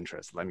people's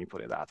interests. Let me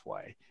put it that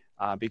way,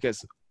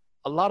 because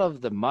a lot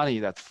of the money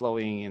that's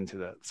flowing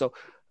into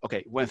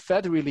when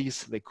Fed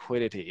release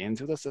liquidity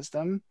into the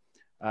system,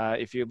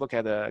 if you look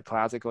at the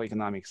classical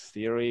economics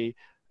theory,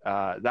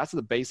 that's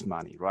the base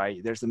money,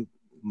 right? There's a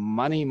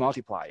money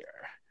multiplier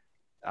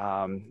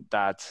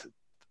that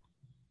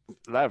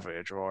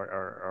leverage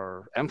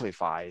or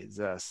amplify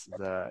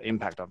the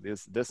impact of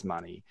this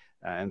money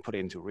and put it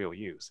into real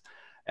use.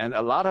 And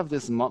a lot of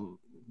this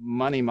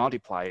money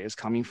multiplier is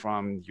coming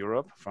from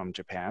Europe, from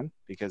Japan,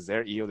 because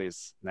their yield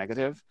is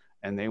negative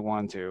and they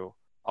want to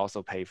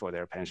also pay for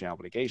their pension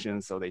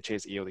obligations, so they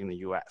chase yield in the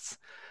US.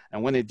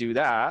 And when they do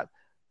that,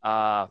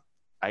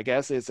 I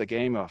guess it's a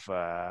game of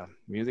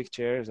music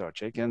chairs or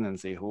chicken, and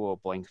see who will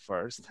blink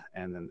first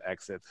and then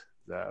exit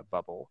the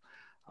bubble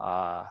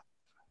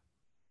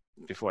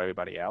before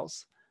everybody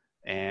else.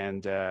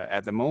 And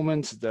at the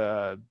moment,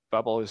 the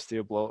bubble is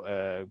still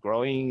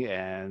growing,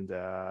 and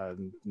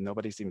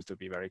nobody seems to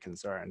be very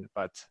concerned.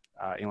 But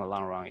in the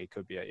long run, it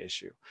could be an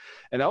issue.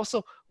 And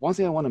also, one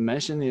thing I want to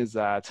mention is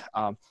that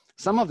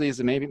some of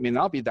these may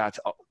not be that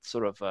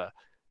sort of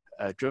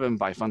driven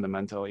by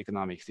fundamental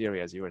economic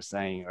theory, as you were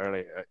saying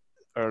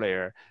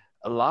earlier.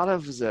 A lot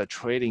of the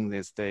trading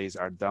these days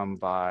are done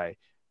by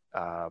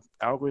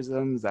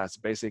algorithms that's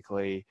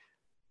basically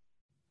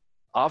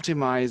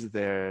optimize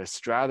their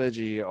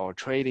strategy or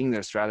trading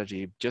their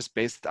strategy just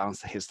based on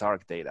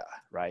historic data,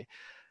 right?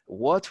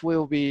 What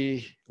will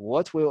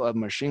a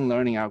machine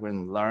learning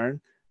algorithm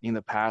learn in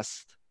the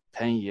past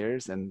 10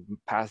 years and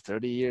past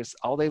 30 years?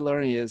 All they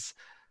learn is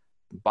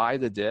buy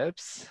the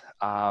dips,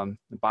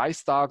 buy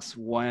stocks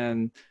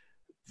when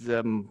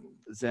the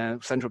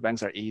central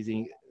banks are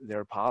easing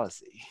their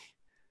policy.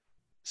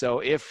 So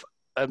if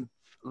a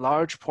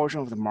large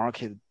portion of the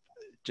market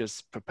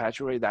just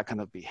perpetuate that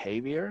kind of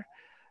behavior,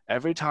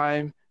 every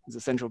time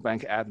the central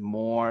bank add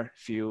more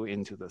fuel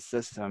into the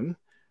system,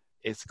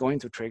 it's going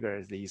to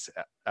trigger these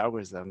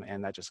algorithms,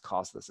 and that just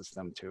causes the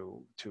system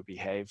to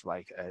behave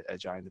like a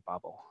giant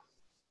bubble.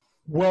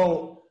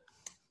 Well,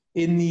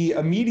 in the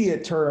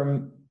immediate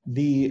term,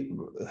 the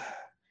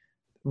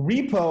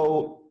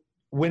repo,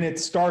 when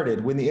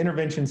the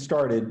intervention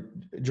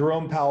started,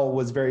 Jerome Powell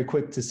was very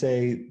quick to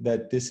say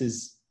that this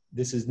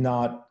is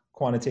not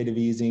quantitative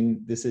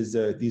easing.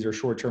 These are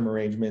short-term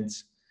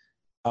arrangements.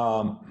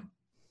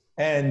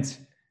 And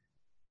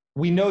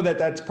we know that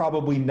that's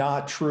probably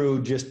not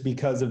true just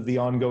because of the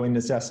ongoing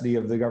necessity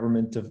of the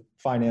government to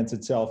finance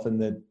itself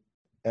and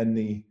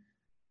the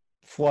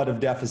flood of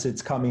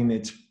deficits coming.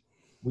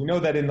 We know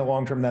that in the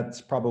long term, that's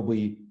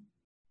probably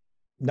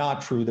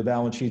not true. The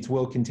balance sheets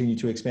will continue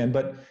to expand,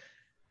 but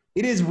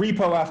it is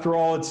repo after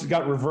all. It's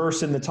got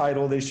reverse in the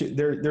title.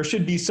 There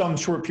should be some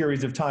short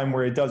periods of time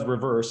where it does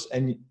reverse.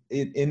 And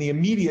in the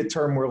immediate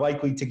term, we're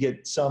likely to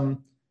get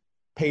some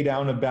pay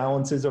down of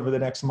balances over the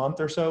next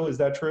month or so. Is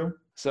that true?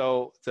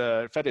 So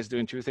the Fed is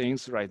doing two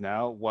things right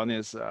now. One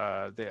is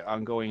the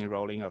ongoing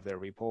rolling of their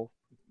repo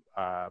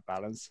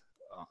balance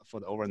for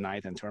the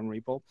overnight and term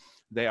repo.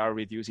 They are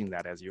reducing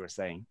that, as you were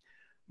saying.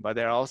 But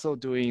they're also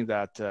doing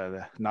that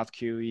not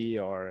QE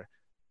or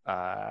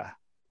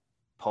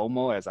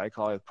POMO, as I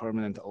call it,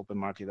 permanent open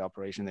market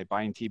operation. They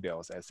buy in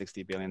T-bills at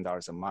 $60 billion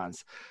a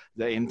month.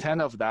 The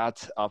intent of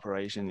that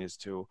operation is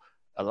to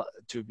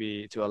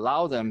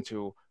allow them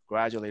to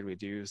gradually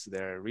reduce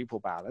their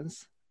repo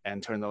balance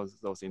and turn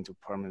those into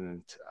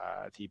permanent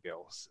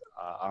T-bills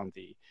on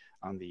the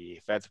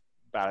Fed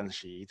balance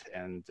sheet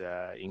and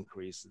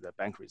increase the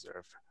bank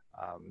reserve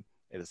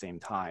at the same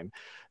time.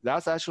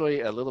 That's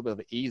actually a little bit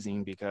of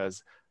easing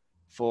because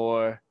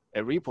for a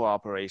repo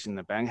operation,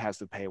 the bank has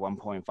to pay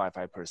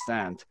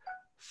 1.55%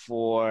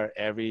 for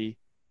every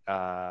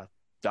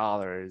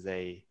dollar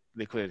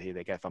liquidity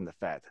they get from the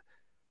Fed.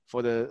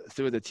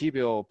 Through the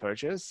T-bill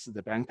purchase,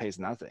 the bank pays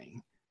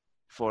nothing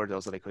for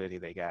those liquidity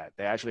they get.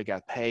 They actually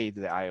get paid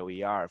the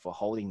IOER for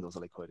holding those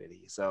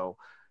liquidity. So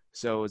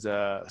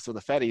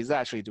the Fed is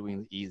actually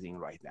doing easing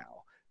right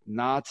now,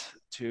 not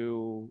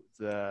to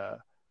the,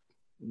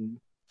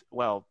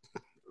 well,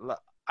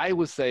 I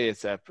would say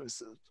it's a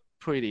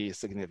pretty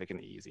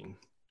significant easing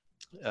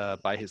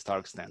by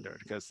historic standard,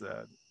 because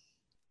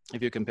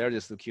if you compare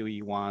this to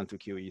QE1 to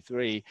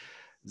QE3,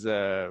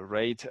 the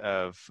rate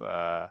of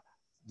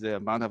the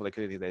amount of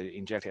liquidity they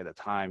injected at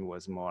the time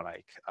was more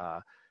like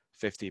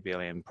 50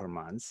 billion per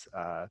month,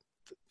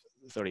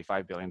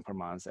 35 billion per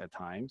month at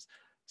times.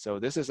 So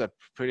this is a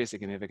pretty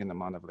significant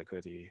amount of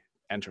liquidity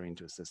entering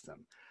into the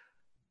system.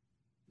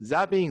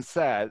 That being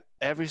said,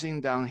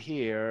 everything down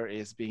here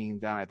is being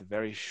done at the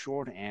very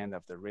short end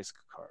of the risk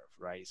curve,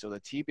 right? So the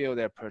T-bill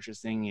they're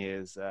purchasing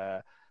is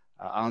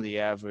on the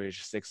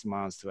average 6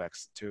 months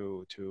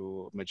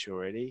to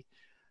maturity.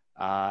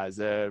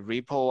 The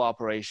repo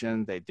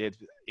operation they did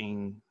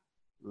in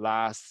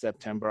last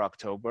September,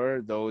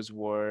 October, those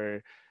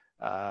were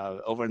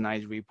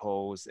overnight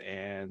repos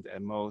and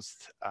at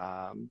most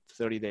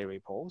 30-day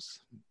repos.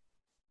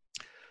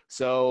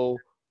 So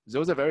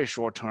those are very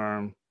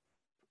short-term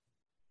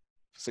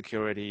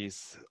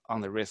securities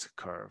on the risk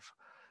curve.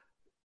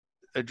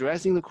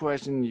 Addressing the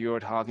question you're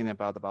talking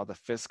about the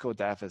fiscal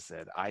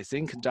deficit, I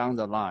think down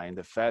the line,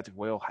 the Fed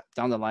will,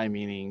 down the line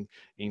meaning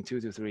in 2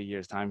 to 3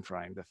 years time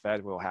frame, the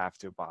Fed will have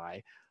to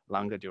buy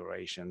longer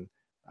duration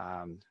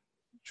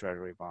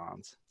treasury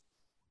bonds.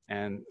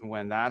 And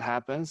when that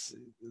happens,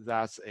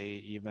 that's a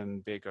even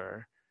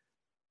bigger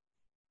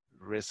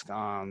risk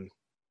on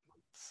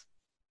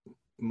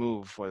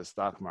move for the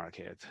stock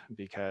market,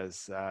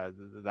 because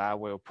that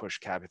will push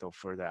capital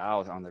further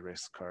out on the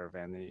risk curve,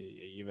 and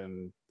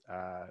even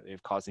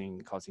if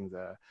causing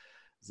the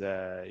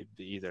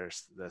either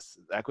the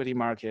equity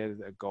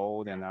market,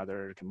 gold and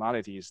other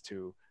commodities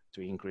to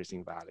increase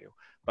in value.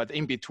 But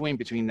in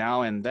between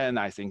now and then,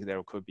 I think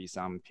there could be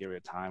some period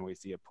of time we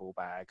see a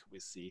pullback. We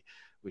see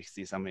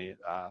some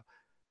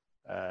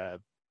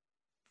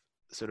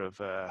sort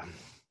of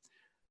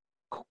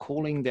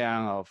cooling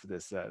down of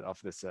this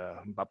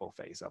bubble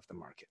phase of the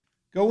market.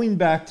 Going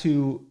back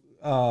to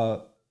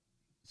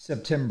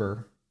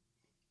September,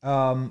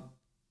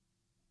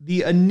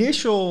 the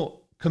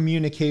initial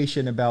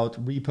communication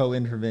about repo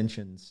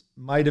interventions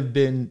might have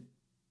been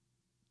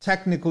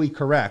technically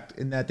correct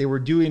in that they were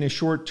doing a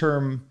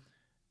short-term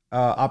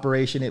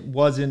operation. It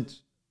wasn't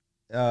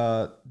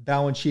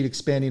balance sheet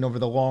expanding over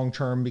the long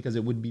term because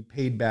it would be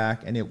paid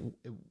back, and it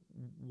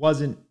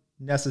wasn't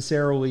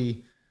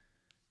necessarily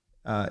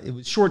it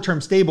was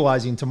short-term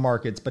stabilizing to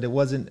markets, but it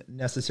wasn't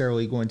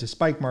necessarily going to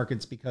spike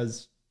markets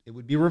because it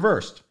would be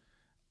reversed.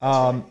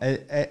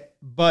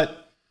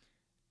 But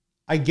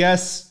I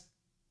guess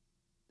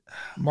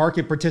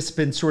market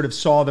participants sort of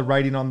saw the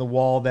writing on the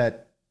wall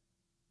that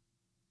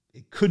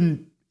it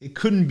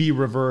couldn't be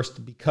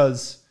reversed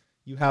because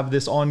you have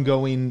this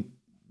ongoing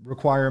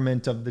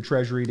requirement of the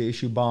Treasury to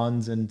issue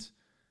bonds, and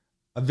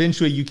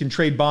eventually you can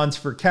trade bonds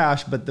for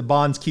cash, but the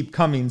bonds keep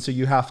coming, so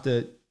you have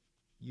to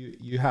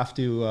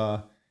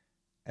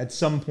at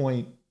some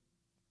point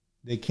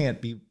they can't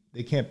be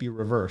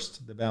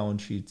reversed, the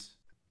balance sheets.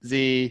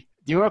 The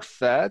New York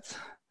Fed,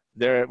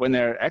 when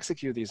they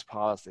execute these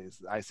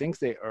policies, I think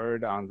they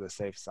erred on the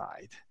safe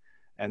side,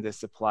 and they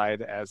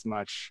supplied as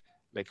much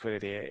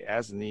liquidity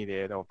as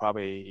needed, or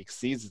probably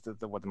exceeds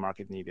what the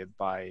market needed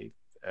by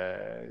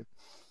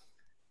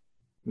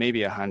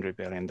maybe $100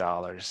 billion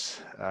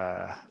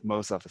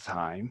most of the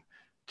time,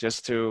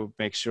 just to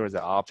make sure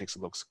the optics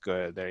looks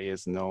good. There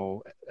is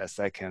no a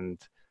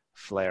second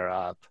flare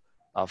up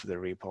of the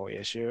repo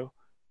issue.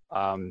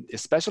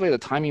 Especially the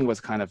timing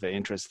was kind of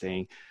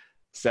interesting.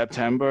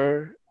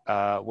 September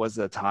was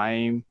the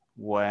time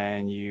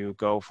when you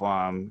go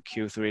from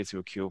Q3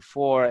 to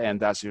Q4, and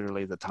that's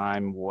usually the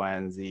time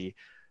when the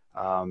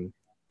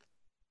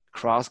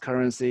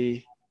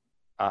cross-currency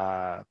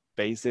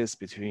basis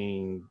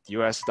between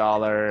US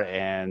dollar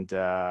and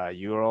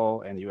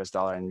euro, and US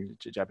dollar and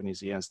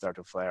Japanese yen start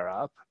to flare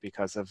up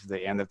because of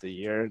the end of the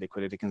year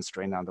liquidity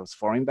constraint on those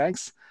foreign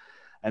banks.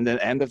 And then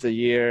end of the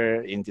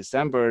year in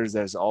December,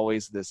 there's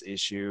always this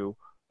issue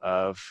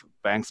of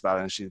banks'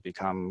 balance sheets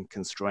become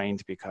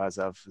constrained because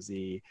of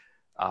the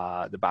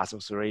Basel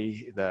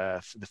III,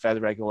 the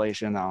Fed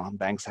regulation on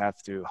banks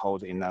have to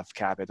hold enough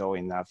capital,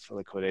 enough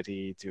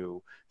liquidity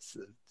to,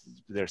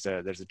 there's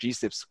a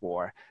G-SIB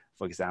score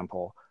for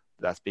example,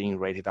 that's being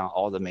rated on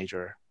all the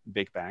major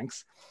big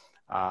banks,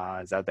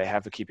 that they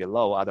have to keep it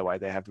low. Otherwise,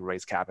 they have to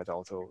raise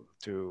capital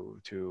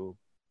to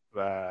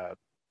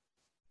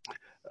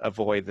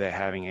avoid there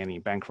having any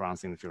bank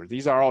runs in the future.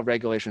 These are all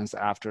regulations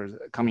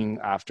coming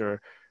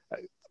after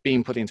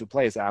being put into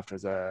place after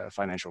the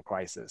financial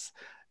crisis,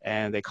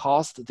 and they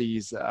caused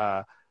these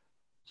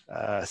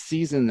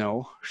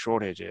seasonal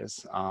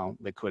shortages on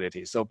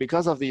liquidity. So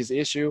because of these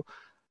issues,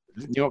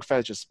 New York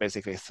Fed just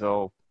basically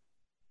throw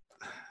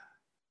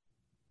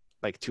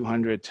like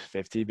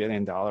 $250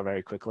 billion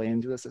very quickly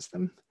into the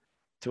system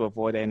to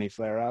avoid any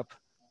flare up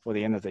for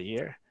the end of the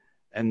year.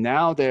 And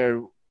now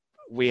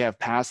we have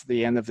passed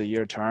the end of the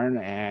year turn,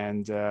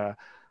 and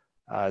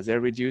they're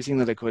reducing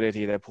the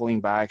liquidity. They're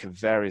pulling back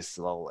very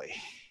slowly.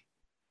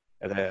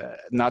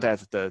 Not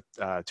at the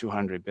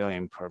 200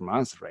 billion per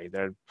month rate.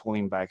 They're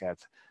pulling back at,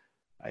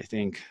 I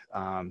think,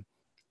 10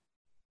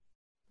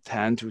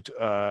 to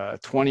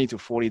 20 to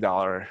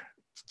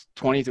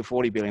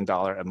 $40 billion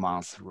a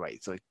month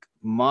rate. So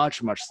much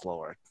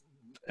slower,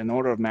 an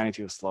order of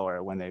magnitude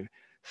slower when they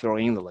throw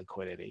in the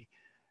liquidity.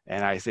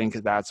 And I think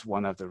that's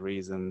one of the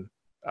reasons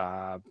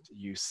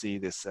you see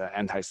this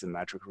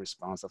anti-symmetric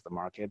response of the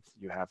market.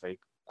 You have a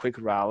quick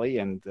rally,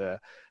 and the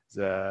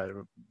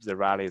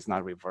rally is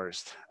not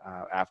reversed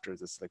after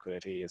this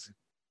liquidity is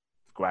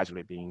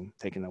gradually being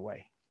taken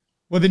away.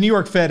 Well, the New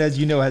York Fed, as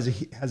you know,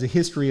 has a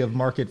history of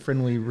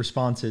market-friendly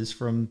responses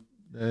from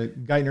the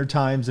Geithner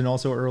times and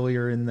also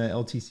earlier in the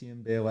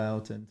LTCM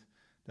bailout, and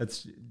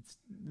that's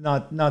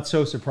not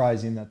so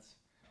surprising.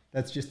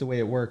 That's just the way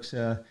it works.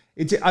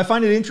 I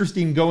find it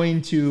interesting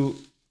going to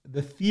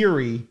the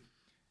theory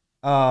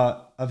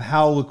of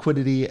how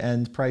liquidity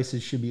and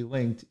prices should be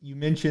linked. You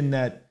mentioned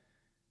that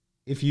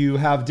if you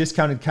have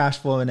discounted cash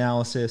flow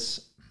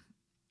analysis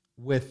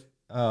with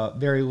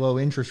very low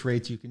interest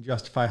rates, you can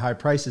justify high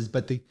prices.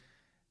 But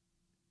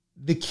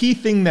the key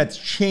thing that's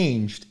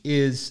changed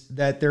is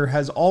that there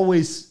has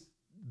always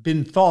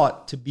been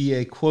thought to be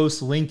a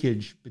close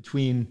linkage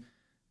between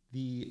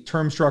the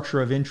term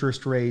structure of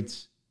interest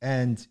rates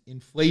and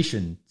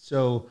inflation.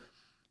 So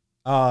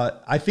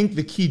I think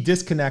the key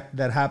disconnect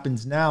that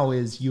happens now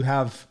is you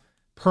have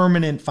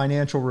permanent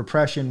financial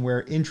repression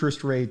where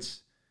interest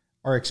rates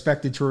are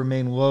expected to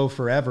remain low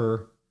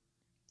forever,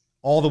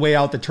 all the way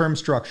out the term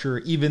structure,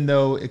 even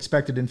though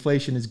expected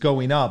inflation is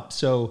going up.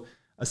 So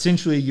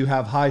essentially you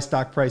have high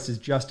stock prices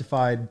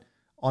justified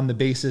on the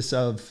basis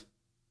of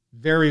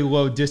very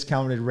low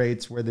discounted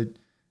rates where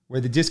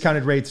the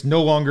discounted rates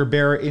no longer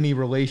bear any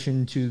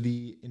relation to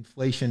the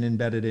inflation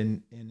embedded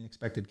in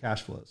expected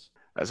cash flows.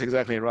 That's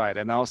exactly right.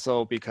 And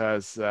also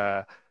because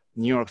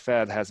New York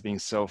Fed has been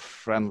so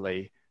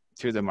friendly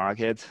to the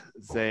market,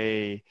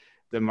 the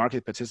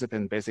market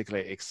participant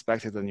basically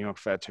expected the New York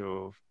Fed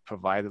to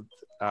provide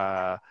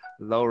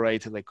low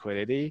rate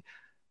liquidity.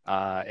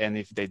 And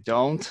if they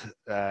don't,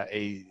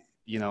 a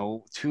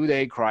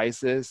 2-day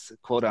crisis,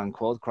 quote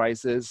unquote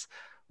crisis,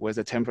 with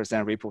a 10%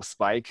 repo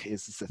spike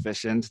is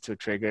sufficient to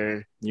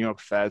trigger New York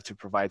Fed to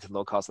provide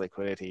low cost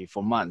liquidity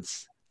for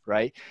months,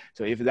 right?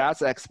 So if that's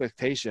the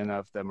expectation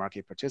of the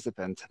market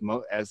participant,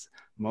 as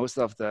most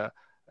of the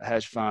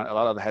hedge fund, a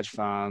lot of the hedge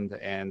fund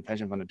and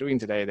pension fund are doing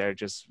today, they're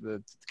just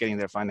getting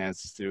their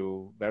finance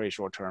through very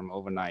short-term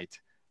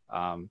overnight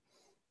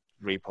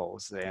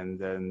repos. And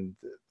then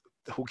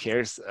who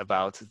cares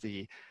about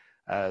the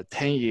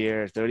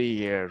 10-year,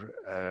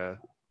 30-year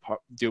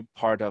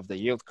part of the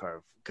yield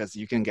curve? Because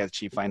you can get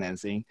cheap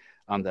financing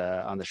on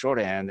the short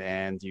end,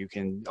 and you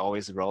can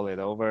always roll it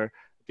over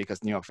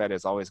because New York Fed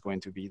is always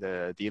going to be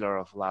the dealer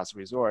of last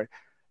resort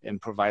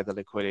and provide the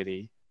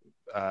liquidity,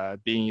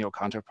 being your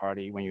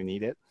counterparty when you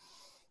need it.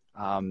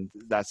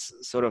 That's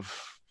sort of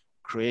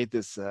create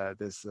this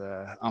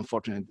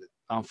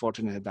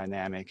unfortunate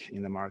dynamic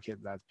in the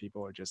market that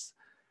people are just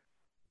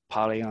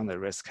piling on the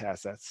risk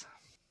assets.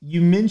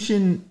 You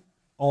mentioned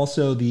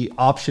also the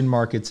option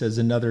markets as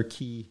another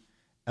key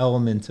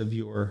element of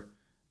your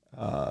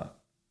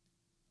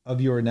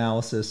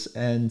analysis,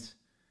 and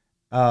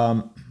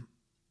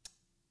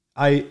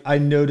I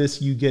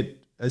notice you get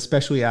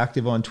especially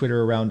active on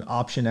Twitter around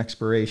option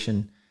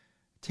expiration.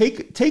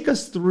 Take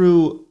us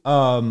through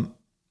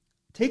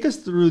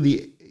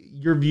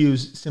your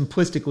views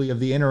simplistically of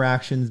the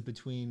interactions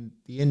between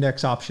the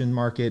index option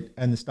market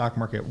and the stock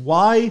market.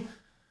 Why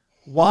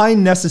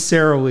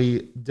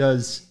necessarily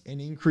does an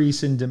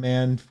increase in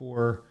demand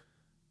for,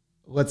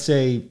 let's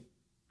say,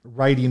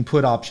 writing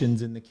put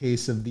options in the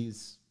case of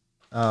these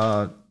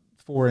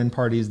foreign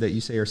parties that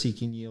you say are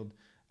seeking yield,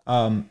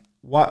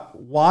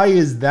 why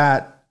is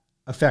that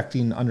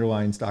affecting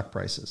underlying stock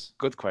prices?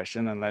 Good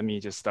question, and let me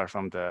just start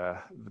from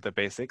the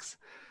basics.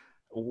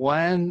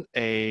 When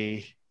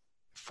a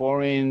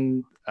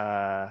foreign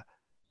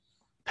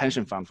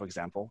pension fund, for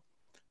example,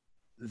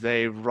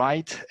 they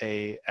write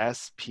a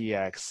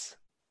SPX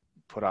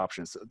put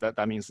option. So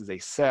that means they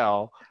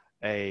sell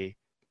a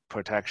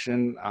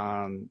protection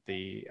on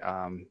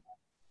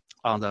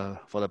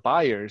for the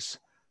buyers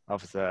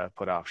of the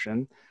put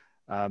option.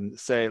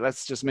 say,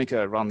 let's just make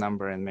a round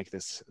number and make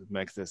this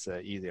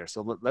easier.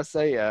 So let's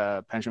say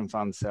a pension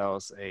fund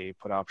sells a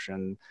put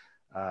option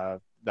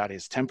that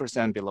is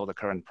 10% below the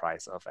current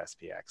price of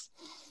SPX,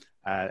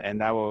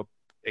 and that will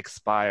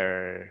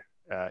expire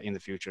in the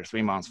future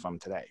 3 months from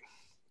today.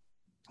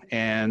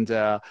 And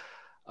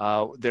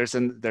there's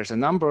a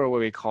number what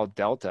we call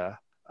delta.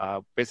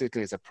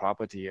 Basically, it's a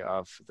property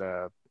of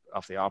the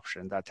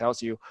option that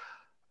tells you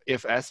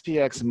if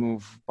SPX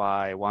move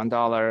by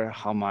 $1,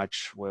 how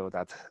much will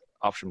that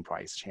option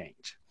price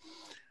change?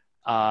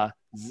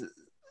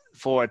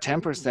 For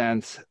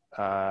 10%,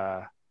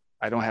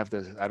 I don't have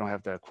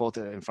the quote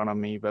in front of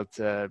me, but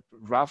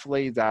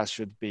roughly that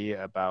should be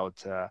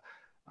about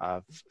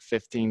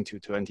 15 to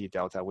 20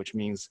 delta, which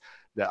means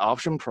the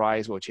option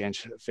price will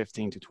change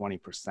 15 to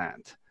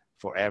 20%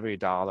 for every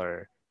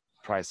dollar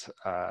price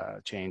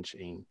change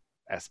in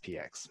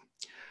SPX.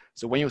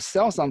 So when you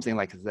sell something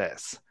like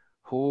this,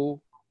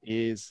 who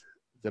is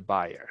the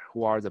buyer?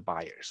 Who are the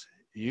buyers?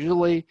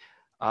 Usually,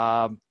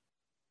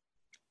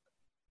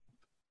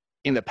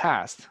 in the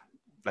past,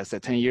 let's say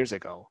 10 years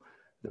ago,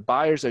 the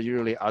buyers are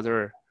usually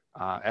other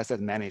asset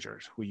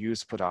managers who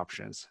use put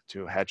options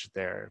to hedge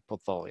their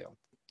portfolio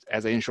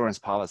as an insurance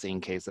policy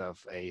in case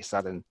of a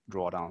sudden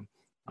drawdown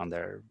on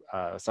their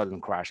sudden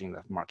crash in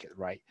the market,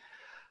 right?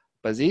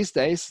 But these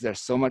days, there's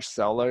so much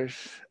sellers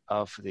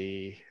of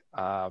the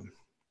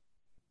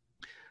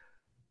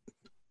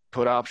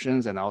put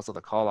options and also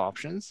the call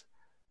options.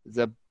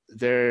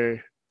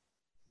 They're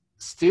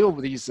still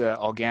these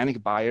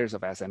organic buyers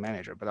of asset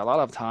manager, but a lot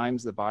of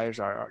times the buyers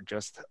are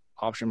just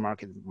option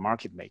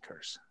market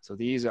makers. So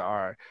these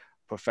are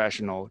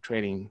professional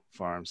trading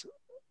firms,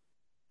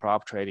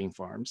 prop trading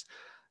firms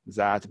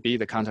that be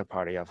the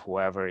counterparty of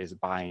whoever is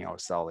buying or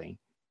selling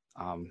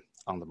on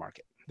the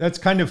market. That's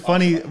kind of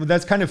funny.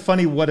 That's kind of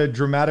funny what a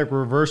dramatic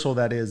reversal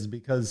that is,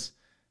 because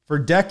for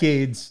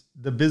decades,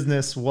 the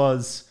business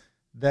was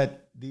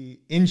that the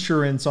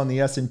insurance on the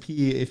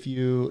S&P, if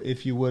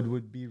you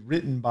would be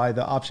written by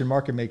the option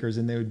market makers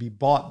and they would be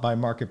bought by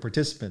market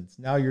participants.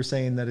 Now you're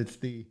saying that it's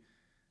the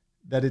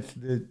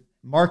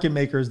market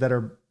makers that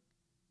are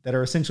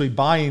essentially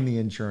buying the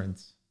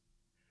insurance.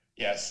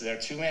 Yes, there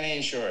are too many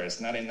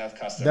insurers, not enough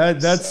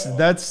customers.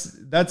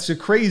 That's a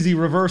crazy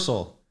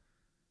reversal.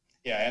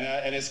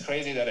 Yeah, and it's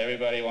crazy that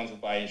everybody wants to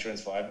buy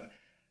insurance for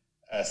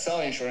sell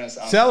insurance.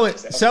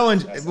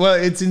 Well,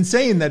 it's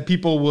insane that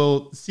people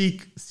will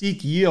seek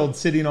yield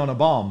sitting on a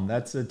bomb.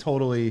 That's a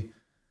totally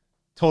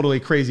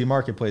crazy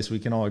marketplace. We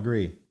can all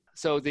agree.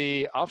 So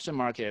the option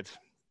market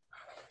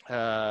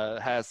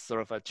has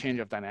sort of a change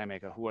of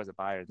dynamic of who are the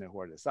buyers and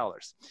who are the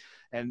sellers.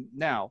 And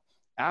now,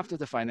 after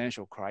the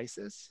financial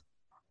crisis,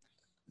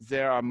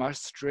 there are much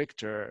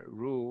stricter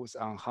rules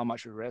on how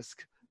much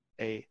risk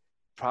a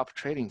prop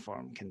trading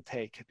firm can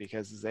take,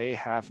 because they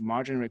have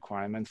margin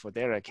requirement for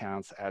their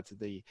accounts at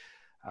the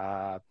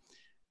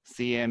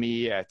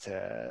CME, at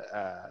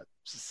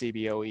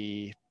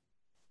CBOE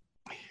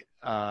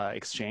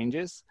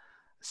exchanges.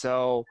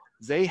 So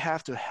they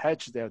have to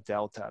hedge their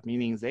delta,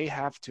 meaning they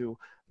have to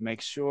make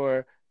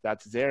sure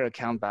that their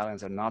account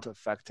balance are not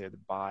affected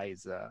by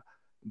the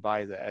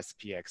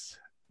SPX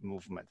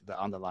movement, the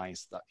underlying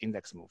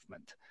index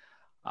movement.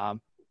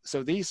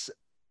 So these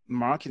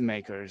market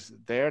makers,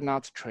 they're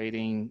not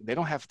trading, they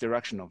don't have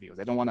directional views.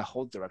 They don't want to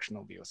hold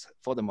directional views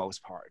for the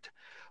most part.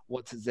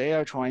 What they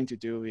are trying to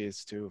do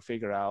is to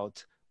figure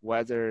out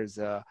whether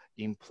the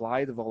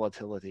implied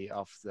volatility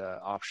of the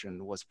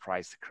option was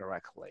priced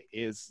correctly.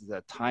 Is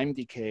the time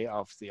decay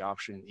of the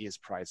option is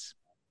priced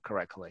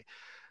correctly?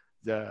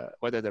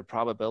 Whether the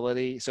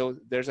probability, so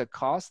there's a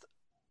cost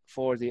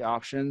for the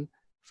option,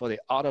 for the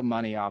out of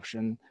money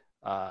option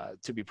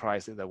to be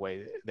priced the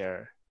way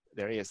there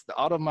is. The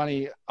out of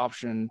money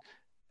option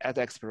at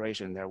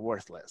expiration, they're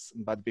worthless.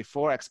 But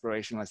before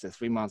expiration, let's say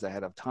 3 months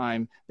ahead of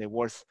time, they're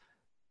worth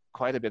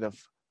quite a bit of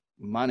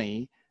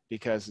money,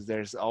 because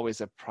there's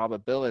always a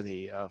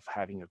probability of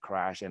having a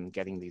crash and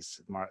getting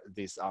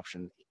this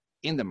option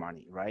in the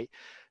money, right?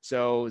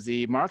 So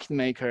the market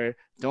maker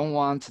don't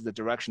want the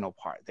directional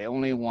part. They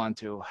only want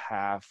to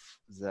have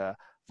the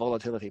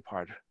volatility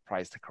part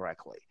priced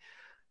correctly.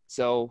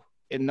 So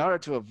in order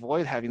to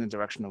avoid having the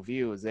directional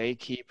view, they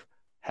keep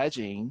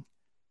hedging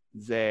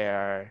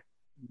the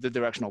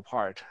directional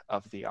part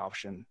of the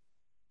option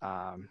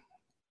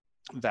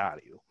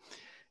value.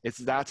 It's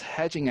that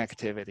hedging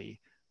activity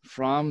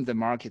from the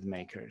market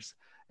makers,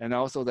 and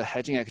also the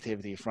hedging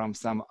activity from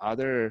some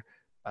other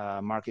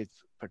market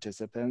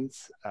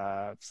participants,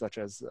 such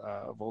as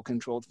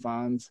vol-controlled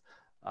funds,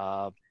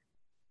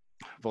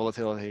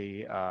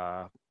 volatility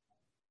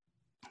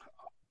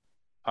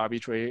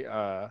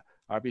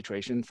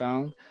arbitration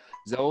fund.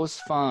 Those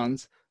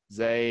funds,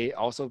 they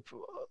also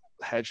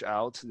hedge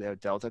out their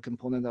delta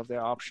component of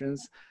their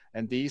options,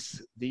 and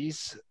these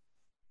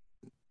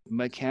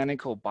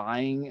mechanical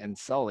buying and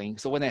selling.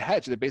 So when they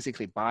hedge, they're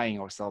basically buying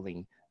or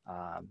selling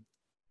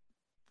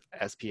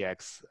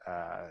SPX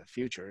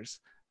futures,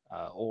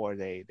 or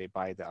they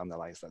buy the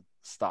underlying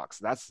stocks.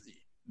 That's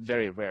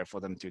very rare for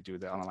them to do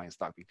the underlying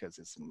stock, because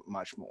it's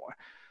much more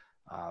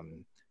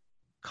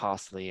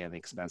costly and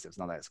expensive. It's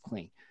not as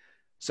clean.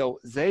 So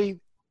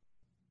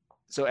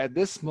at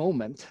this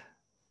moment,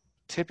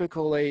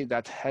 typically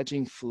that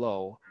hedging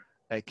flow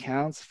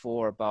accounts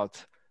for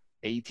about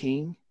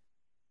 18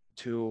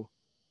 to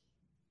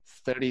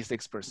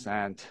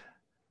 36%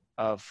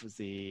 of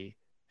the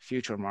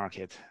future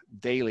market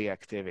daily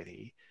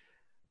activity.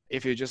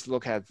 If you just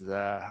look at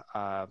the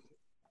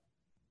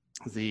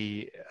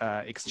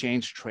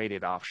exchange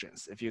traded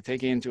options, if you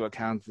take into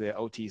account the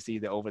OTC,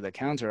 the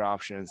over-the-counter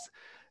options,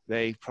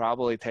 they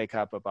probably take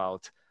up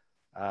about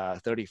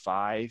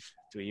 35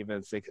 to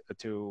even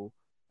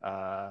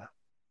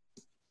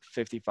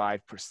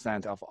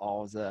 55% of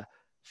all the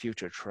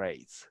future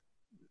trades.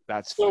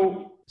 That's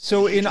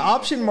so in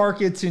option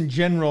markets in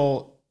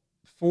general,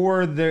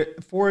 for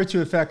it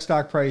to affect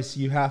stock price,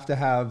 you have to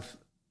have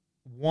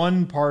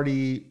one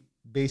party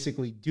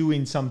basically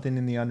doing something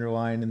in the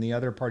underlying and the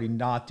other party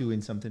not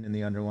doing something in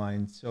the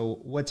underlying. So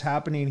what's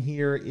happening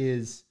here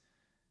is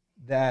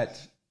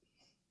that,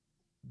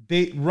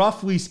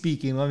 roughly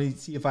speaking, let me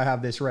see if I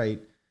have this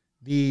right.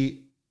 The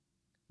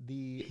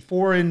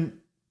foreign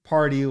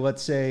party,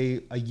 let's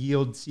say a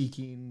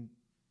yield-seeking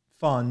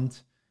fund,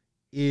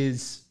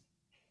 is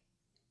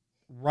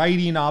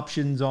writing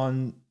options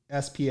on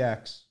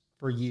SPX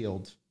for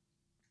yield.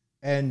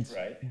 And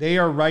they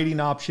are writing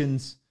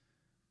options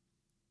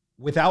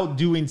without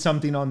doing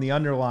something on the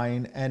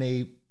underlying, and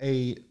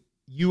a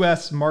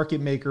U.S.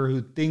 market maker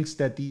who thinks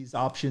that these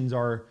options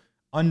are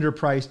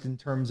underpriced in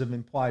terms of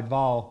implied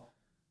vol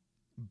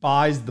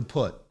buys the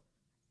put.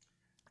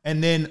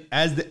 And then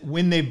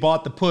when they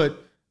bought the put,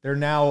 they're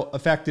now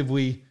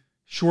effectively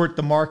short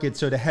the market.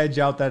 So to hedge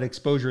out that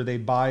exposure, they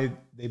buy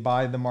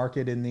the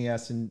market in the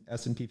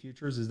S&P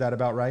futures. Is that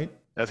about right?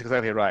 That's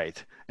exactly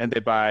right. And they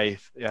buy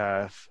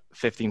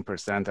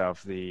 15%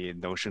 of the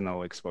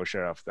notional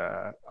exposure of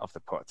the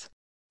put.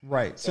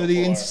 Right. So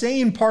the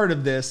insane part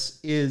of this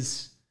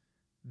is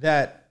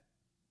that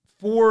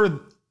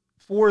for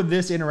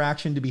this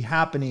interaction to be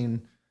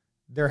happening,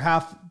 there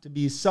have to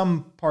be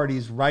some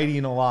parties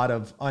writing a lot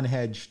of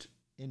unhedged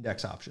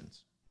index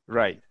options.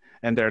 Right.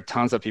 And there are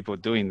tons of people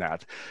doing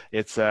that.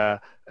 It's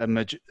a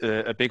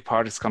big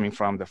part is coming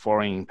from the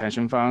foreign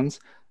pension funds,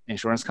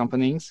 insurance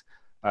companies.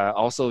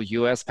 Also,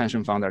 U.S.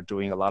 pension funds are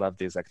doing a lot of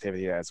this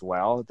activity as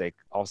well. They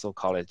also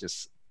call it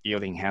just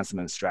yield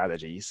enhancement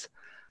strategies.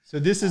 So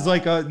this is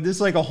like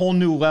a whole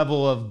new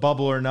level of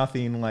bubble or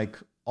nothing, like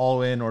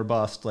all in or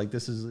bust. Like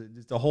this is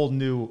just a whole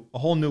new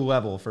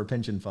level for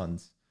pension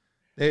funds.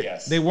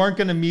 They weren't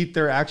going to meet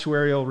their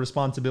actuarial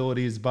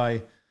responsibilities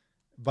by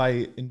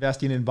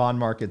investing in bond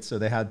markets, so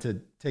they had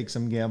to take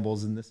some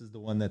gambles, and this is the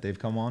one that they've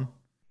come on.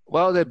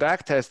 Well, they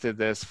backtested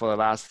this for the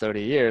last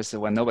 30 years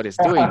when nobody's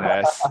doing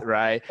this,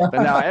 right? But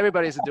now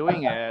everybody's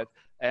doing it,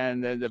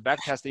 and the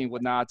backtesting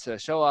would not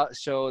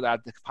show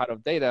that part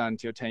of data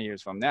until 10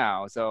 years from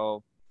now.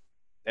 So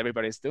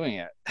everybody's doing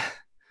it.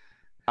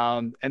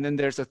 And then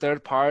there's a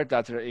third part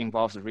that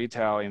involves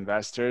retail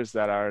investors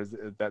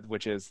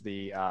which is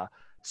the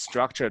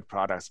structured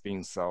products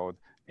being sold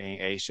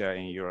in Asia,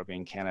 in Europe,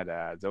 in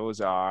Canada.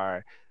 Those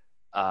are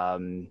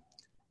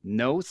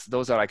notes.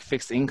 Those are like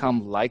fixed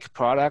income like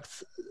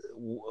products,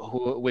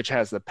 which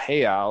has a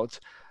payout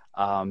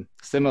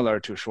similar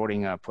to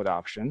shorting a put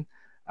option,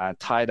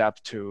 tied up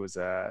to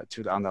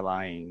the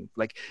underlying.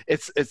 Like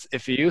it's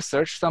if you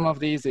search some of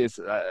these,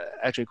 it's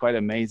actually quite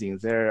amazing.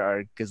 There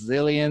are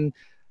gazillion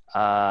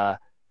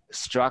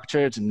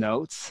structured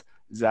notes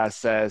that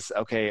says,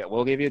 okay,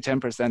 we'll give you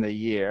 10% a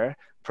year,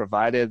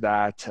 provided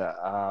that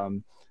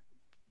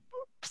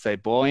say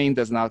Boeing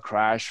does not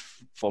crash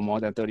for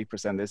more than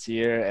 30% this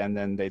year, and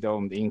then they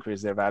don't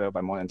increase their value by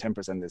more than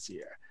 10% this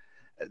year.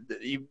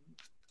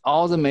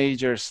 All the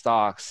major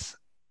stocks,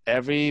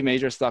 every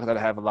major stock that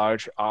have a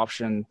large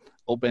option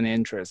open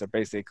interest are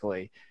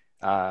basically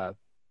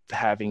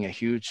having a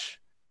huge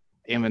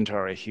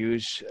inventory,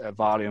 huge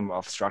volume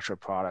of structured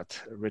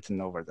product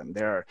written over them.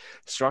 There are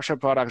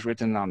structured products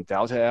written on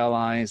Delta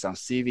Airlines, on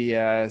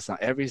CVS, on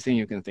everything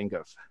you can think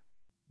of.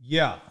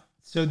 Yeah.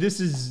 So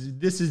this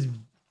is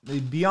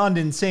beyond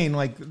insane.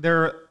 Like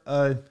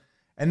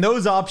and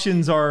those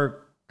options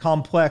are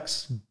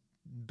complex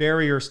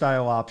barrier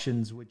style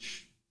options,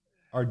 which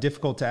are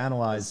difficult to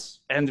analyze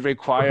and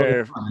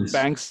require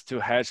banks to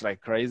hedge like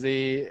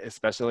crazy,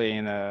 especially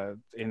in a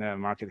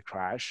market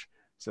crash.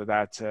 So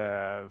that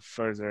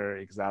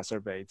further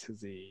exacerbates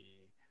the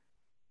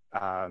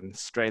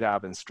straight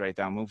up and straight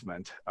down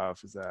movement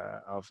of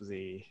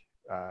the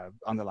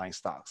underlying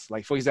stocks.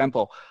 Like for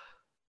example,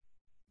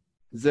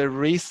 the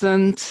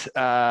recent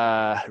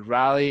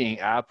rally in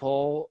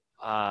Apple,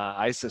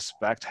 I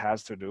suspect,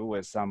 has to do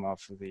with some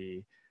of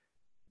the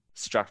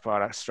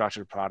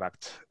structured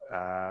product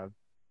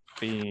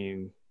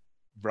being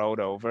rolled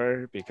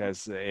over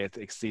because it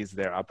exceeds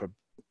their upper,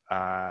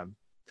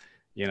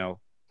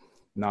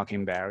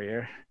 knocking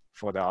barrier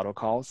for the auto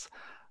calls,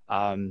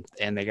 and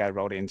they got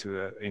rolled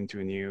into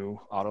new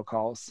auto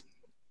calls,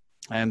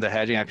 and the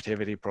hedging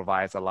activity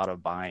provides a lot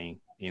of buying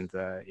in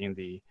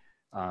the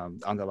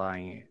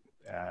underlying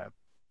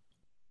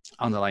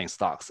underlying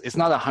stocks. It's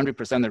not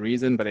 100% the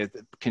reason, but it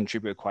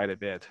contributed quite a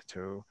bit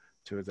to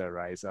the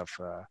rise of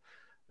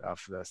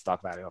the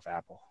stock value of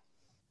Apple.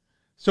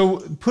 So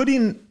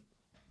putting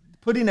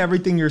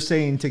everything you're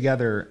saying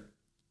together,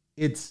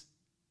 it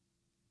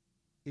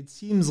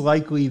seems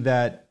likely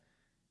that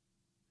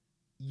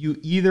you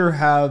either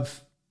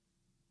have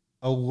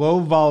a low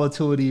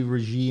volatility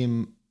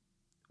regime,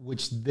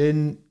 which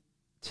then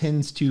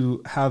tends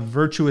to have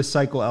virtuous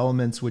cycle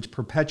elements, which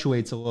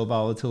perpetuates a low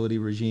volatility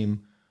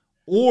regime,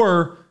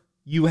 or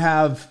you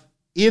have,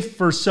 if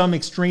for some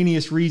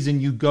extraneous reason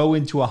you go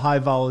into a high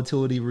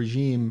volatility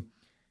regime,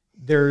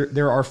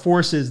 there are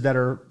forces that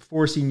are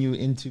forcing you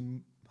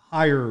into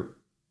higher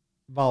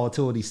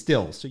volatility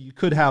still. So you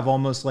could have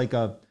almost like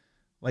a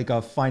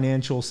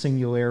financial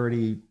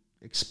singularity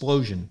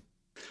explosion.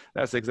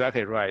 That's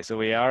exactly right. So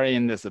we are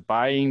in this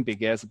buying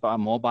begets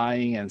more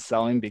buying and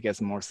selling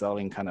begets more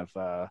selling kind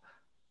of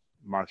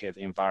market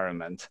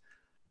environment.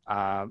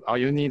 All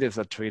you need is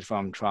a tweet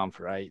from Trump,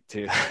 right,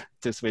 to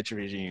switch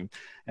regime.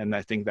 And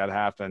I think that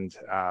happened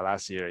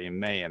last year in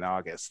May and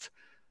August.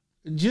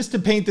 Just to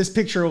paint this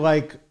picture,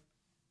 like,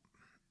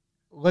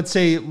 let's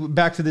say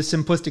back to this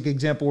simplistic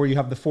example where you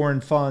have the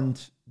foreign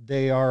fund,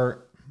 they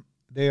are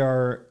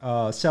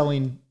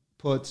selling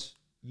puts.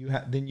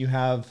 Then you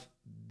have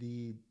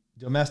the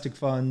domestic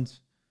fund,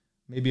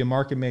 maybe a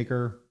market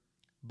maker,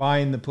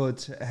 buying the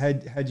puts,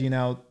 hedging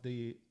out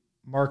the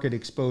market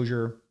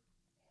exposure.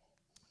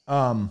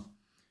 At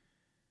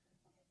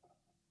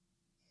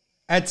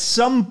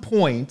some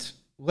point,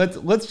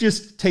 let's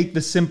just take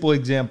the simple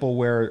example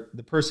where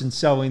the person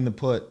selling the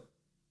put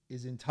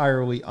is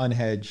entirely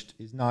unhedged,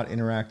 is not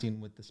interacting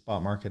with the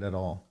spot market at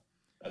all.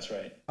 That's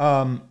right.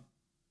 A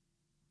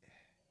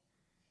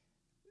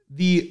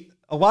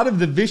lot of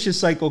the vicious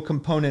cycle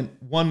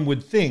component, one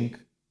would think,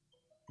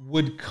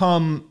 would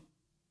come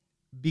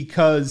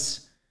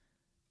because,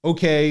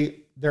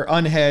 okay, they're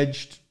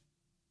unhedged.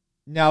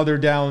 Now they're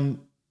down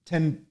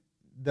 10,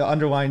 the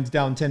underline's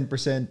down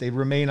 10%. They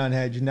remain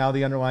unhedged. Now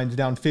the underline's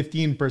down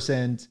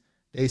 15%.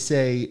 They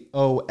say,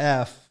 oh,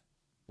 F,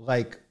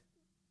 like,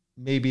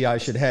 maybe I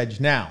should hedge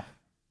now.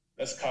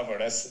 Let's cover.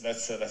 Let's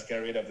get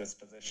rid of this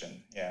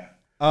position. Yeah.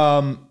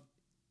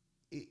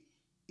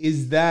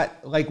 Is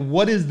that, like,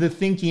 what is the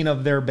thinking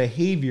of their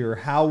behavior?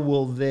 How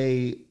will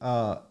they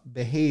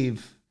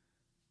behave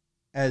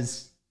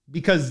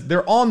because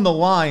they're on the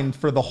line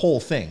for the whole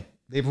thing.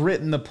 They've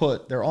written the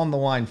put. They're on the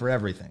line for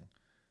everything.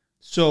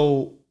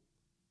 So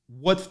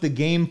what's the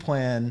game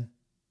plan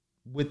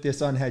with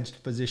this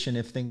unhedged position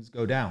if things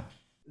go down?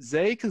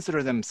 They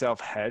consider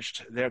themselves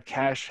hedged. They're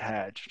cash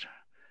hedged.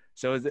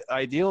 So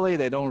ideally,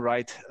 they don't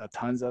write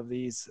tons of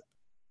these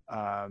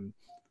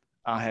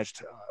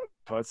unhedged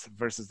puts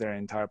versus their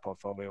entire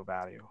portfolio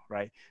value,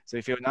 right? So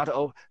if you're not,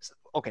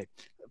 okay,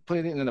 put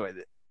it in another way.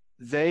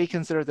 They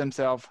consider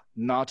themselves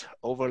not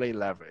overly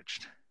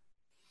leveraged.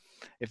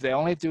 If they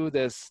only do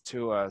this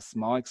to a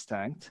small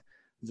extent,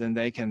 then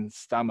they can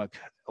stomach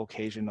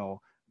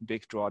occasional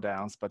big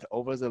drawdowns. But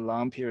over the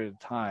long period of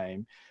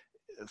time,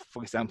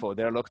 for example,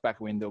 their look-back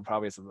window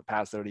probably is the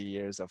past 30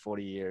 years or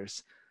 40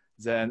 years,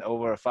 then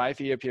over a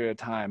 5-year period of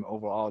time,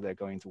 overall, they're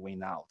going to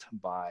win out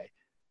by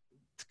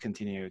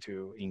continue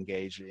to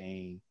engage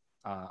in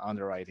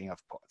underwriting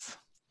of puts.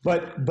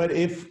 But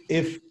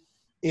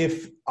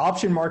if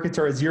option markets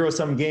are a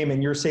zero-sum game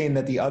and you're saying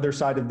that the other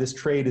side of this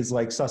trade is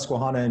like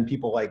Susquehanna and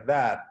people like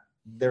that,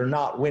 they're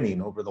not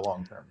winning over the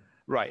long term.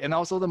 Right. And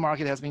also the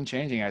market has been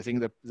changing. I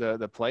think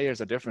the players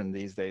are different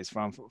these days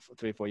from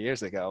 3-4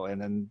 years ago. And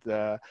then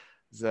the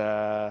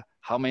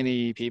how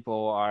many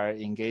people are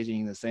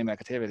engaging in the same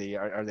activity,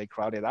 are they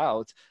crowded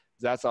out?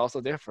 That's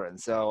also different.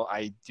 So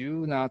I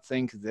do not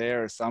think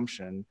their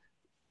assumption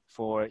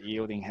for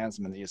yield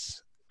enhancement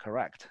is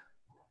correct.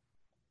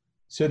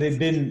 So they've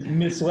been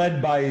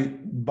misled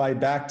by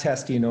back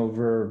testing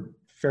over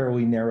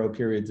fairly narrow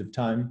periods of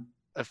time.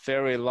 A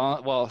very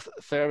long, well,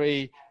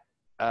 very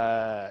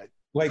I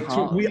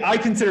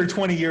consider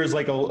 20 years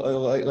like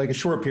a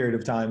short period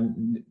of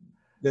time.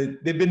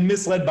 They've been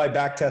misled by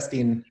back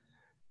testing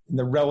in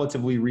the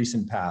relatively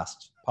recent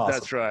past.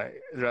 Possibly.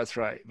 That's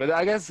right. But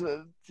I guess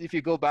if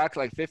you go back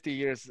like 50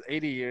 years,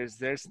 80 years,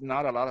 there's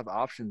not a lot of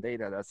option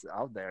data that's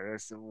out there.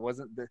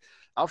 The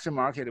option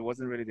market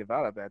wasn't really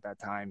developed at that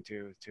time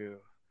to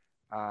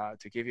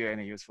give you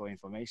any useful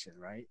information,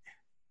 right?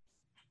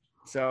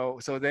 So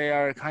they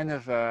are kind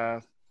of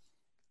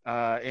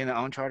in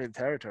uncharted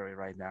territory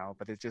right now.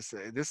 But it's just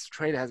this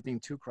trade has been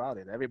too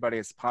crowded. Everybody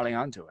is piling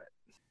onto it.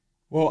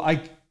 Well,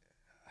 I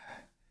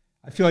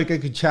feel like I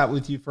could chat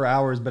with you for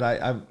hours, but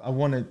I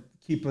want to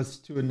keep us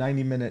to a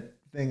 90-minute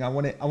thing. I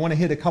want to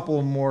hit a couple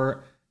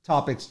more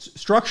topics.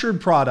 Structured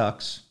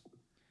products.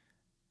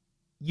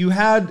 You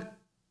had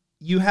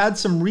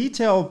some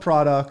retail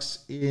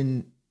products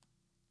in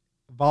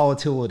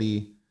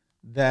volatility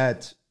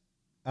that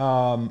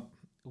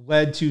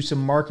led to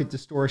some market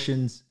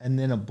distortions and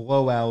then a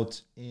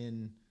blowout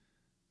in,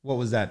 what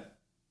was that?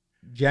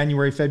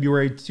 January,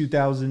 February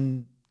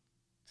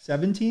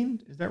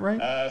 2017? Is that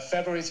right?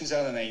 February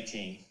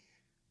 2018.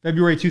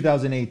 February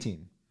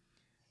 2018.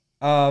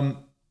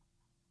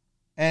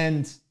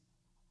 And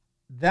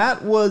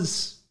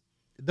those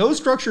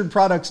structured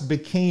products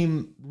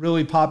became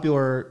really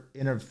popular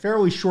in a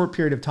fairly short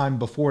period of time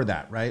before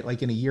that, right?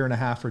 Like in a year and a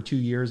half or 2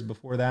 years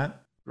before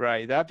that.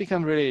 Right. That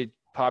became really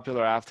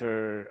popular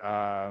after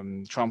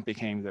Trump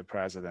became the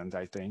president,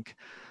 I think.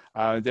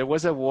 There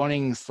was a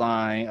warning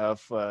sign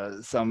of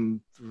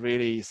some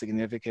really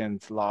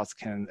significant loss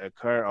can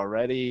occur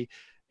already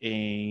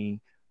in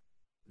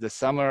the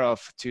summer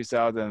of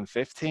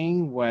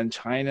 2015 when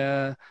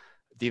China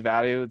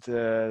devalued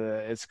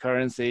its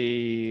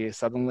currency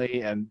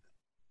suddenly. And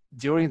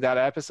during that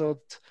episode,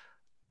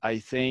 I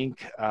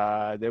think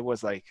there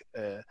was like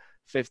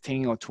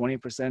 15 or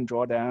 20%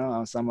 drawdown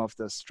on some of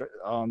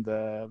on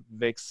the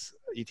VIX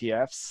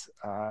ETFs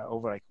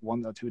over like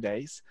 1 or 2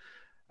 days.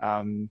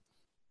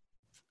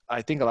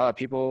 I think a lot of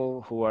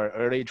people who are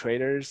early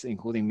traders,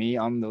 including me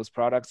on those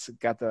products,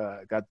 got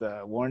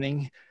the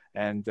warning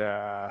and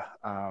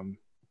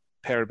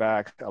pared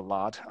back a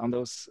lot on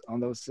those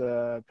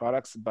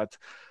products. But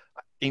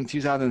in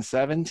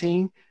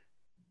 2017,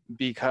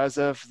 because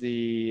of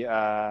the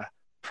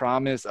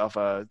promise of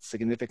a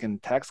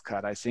significant tax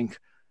cut, I think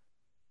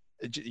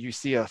you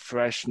see a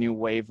fresh new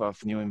wave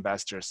of new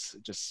investors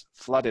just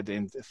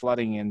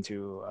flooding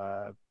into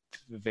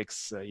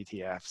VIX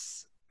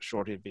ETFs,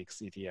 shorted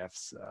VIX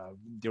ETFs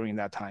during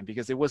that time,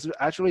 because it was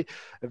actually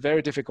a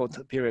very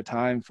difficult period of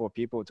time for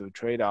people to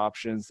trade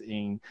options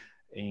in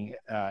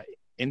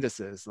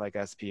indices like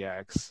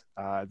SPX.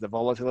 The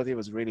volatility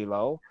was really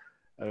low.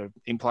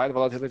 Implied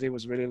volatility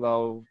was really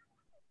low.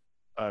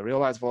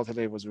 Realized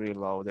volatility was really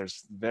low.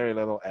 There's very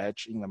little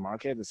edge in the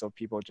market, and so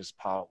people just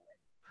pile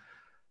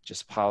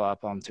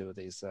up onto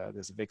these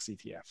VIX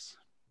ETFs.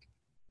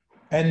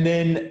 And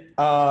then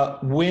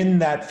when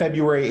that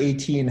February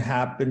 18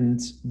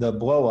 happened, the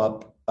blow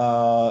up,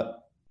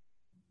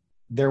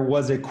 there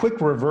was a quick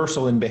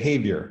reversal in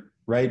behavior,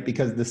 right?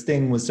 Because the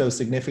sting was so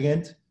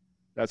significant.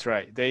 That's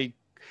right. A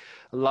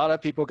lot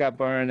of people got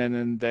burned, and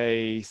then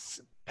they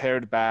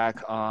pared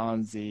back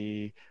on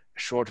the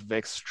short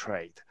VIX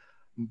trade.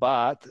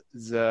 But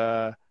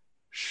the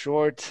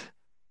short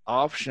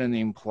option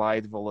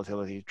implied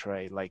volatility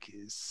trade, like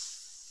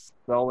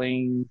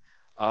selling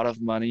out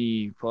of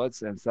money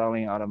puts and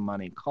selling out of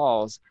money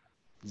calls,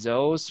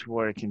 those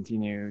were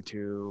continue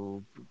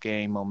to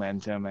gain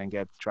momentum and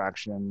get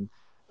traction,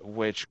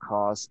 which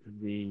caused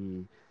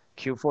the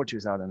Q4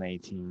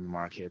 2018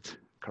 market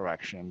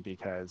correction,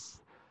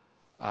 because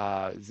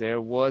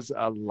there was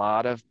a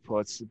lot of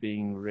puts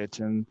being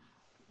written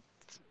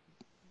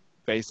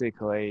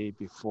basically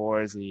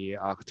before the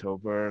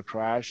October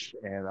crash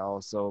and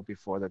also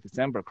before the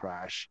December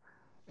crash.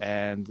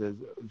 And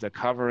the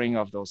covering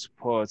of those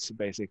puts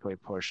basically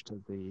pushed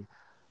the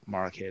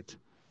market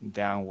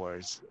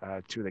downwards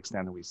to the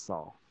extent we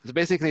saw. So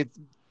basically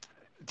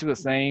to the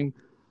same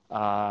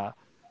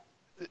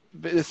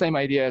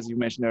idea as you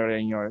mentioned earlier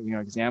in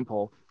your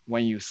example.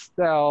 When you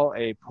sell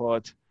a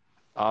put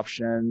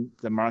option,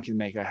 the market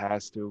maker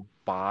has to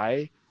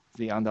buy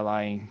the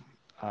underlying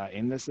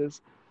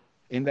index.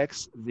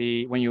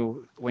 When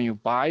you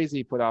buy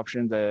the put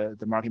option,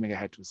 the market maker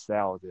had to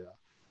sell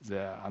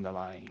the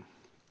underlying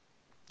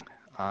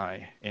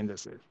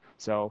indices.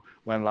 So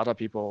when a lot of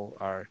people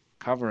are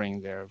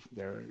covering their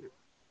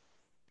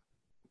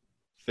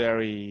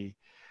very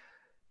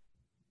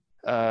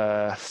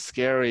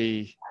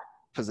scary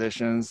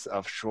positions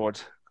of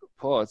short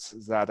puts,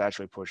 that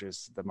actually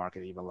pushes the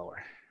market even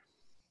lower.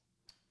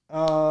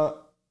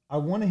 I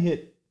want to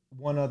hit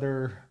one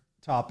other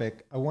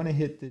topic. I want to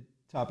hit the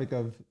topic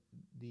of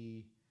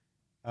the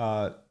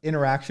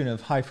interaction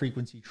of high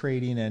frequency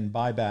trading and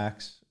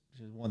buybacks, which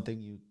is one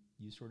thing you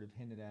sort of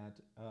hinted at.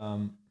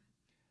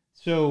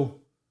 So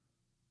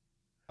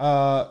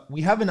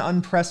we have an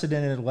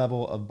unprecedented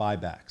level of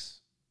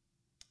buybacks.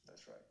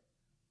 That's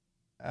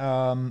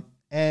right.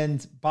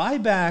 And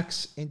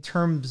buybacks in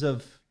terms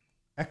of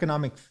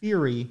economic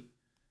theory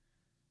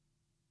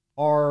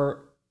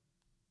are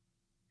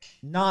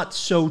not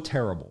so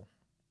terrible.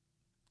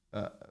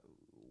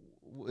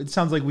 It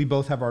sounds like we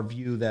both have our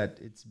view that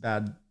it's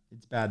bad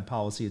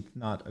policy. It's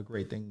not a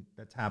great thing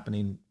that's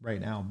happening right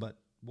now, but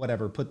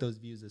whatever, put those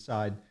views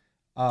aside.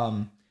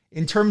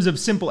 In terms of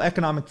simple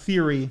economic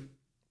theory,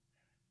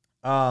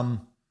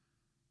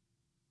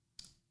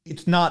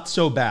 it's not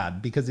so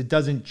bad because it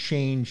doesn't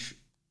change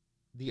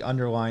the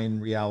underlying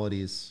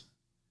realities.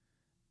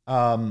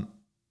 However,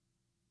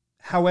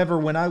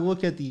 when I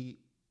look at the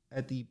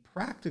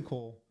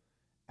practical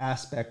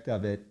aspect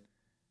of it,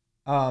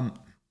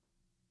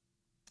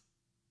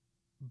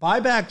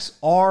 buybacks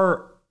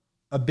are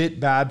a bit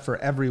bad for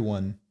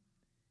everyone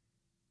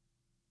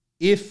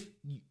if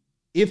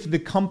the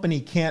company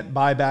can't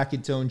buy back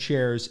its own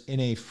shares in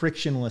a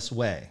frictionless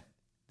way.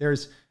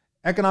 There's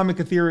economic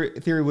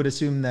theory would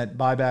assume that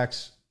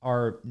buybacks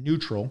are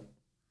neutral.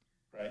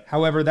 Right.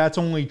 However, that's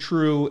only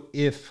true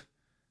if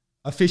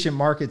efficient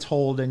markets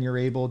hold and you're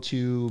able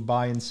to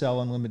buy and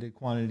sell unlimited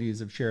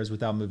quantities of shares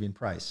without moving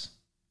price.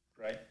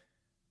 Right.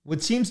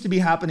 What seems to be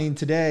happening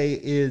today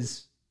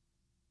is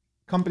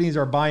companies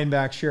are buying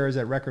back shares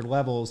at record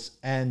levels,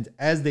 and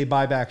as they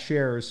buy back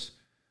shares,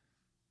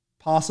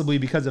 possibly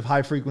because of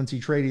high frequency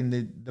trading,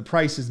 the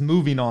price is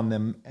moving on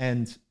them,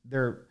 and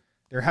they're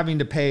having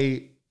to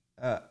pay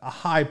a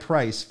high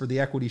price for the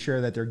equity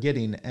share that they're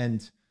getting.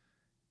 And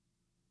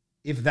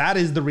if that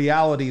is the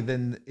reality,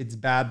 then it's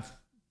bad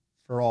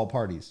for all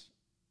parties.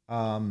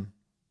 Right.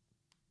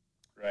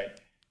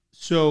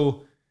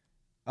 So,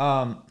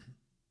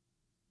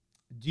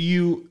 do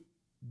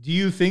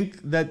you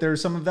think that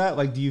there's some of that?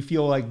 Like, do you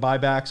feel like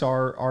buybacks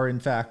are in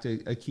fact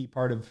a key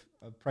part of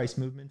price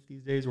movements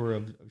these days, or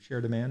of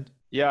share demand?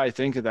 Yeah, I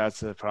think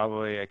that's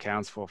probably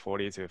accounts for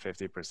 40 to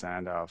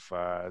 50% of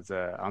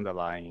the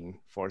underlying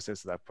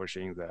forces that are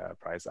pushing the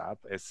price up.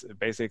 It's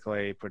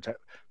basically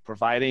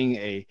providing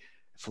a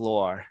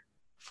floor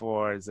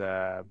for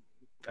the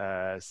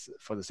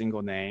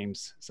single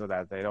names so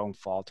that they don't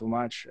fall too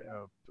much.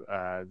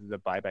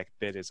 The buyback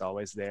bid is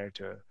always there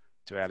to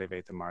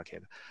elevate the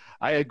market.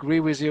 I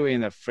agree with you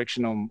in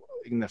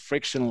the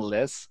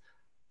frictionless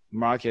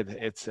market.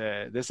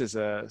 This is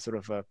a sort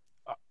of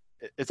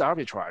it's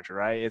arbitrage,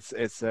 right?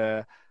 It's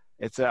an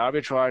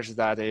arbitrage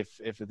that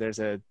if there's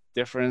a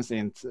difference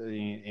in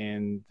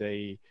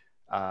the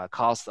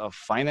cost of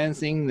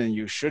financing, then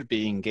you should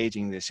be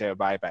engaging the share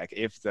buyback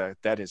if the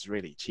debt is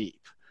really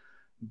cheap.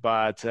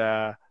 But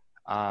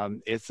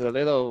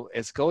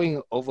it's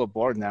going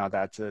overboard now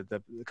that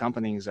the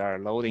companies are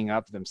loading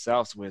up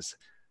themselves with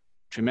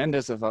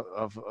tremendous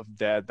of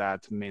debt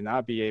that may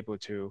not be able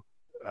to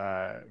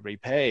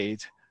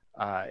repaid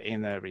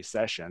in a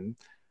recession.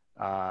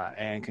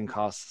 And can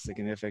cause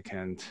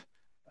significant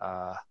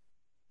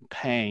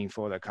pain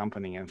for the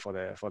company and for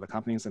the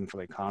companies and for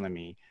the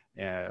economy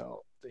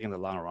in the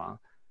long run,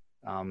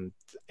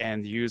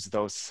 and use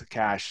those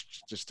cash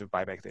just to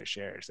buy back their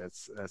shares.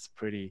 That's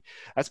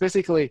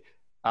basically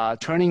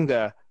turning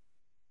the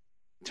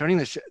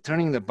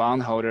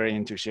bondholder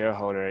into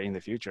shareholder in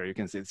the future. You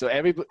can see. So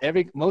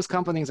most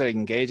companies are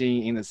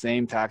engaging in the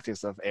same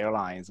tactics of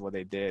airlines, what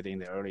they did in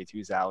the early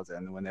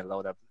 2000s when they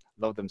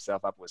load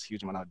themselves up with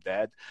huge amount of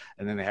debt,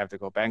 and then they have to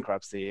go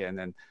bankruptcy and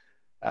then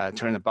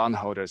turn the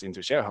bondholders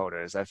into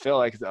shareholders. I feel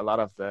like a lot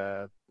of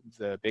the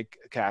big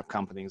cap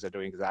companies are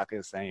doing exactly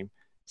the same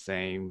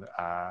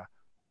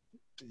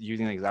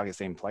using exactly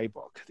the same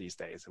playbook these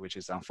days, which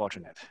is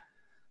unfortunate.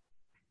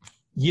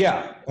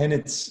 Yeah, and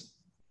it's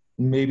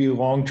maybe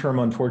long-term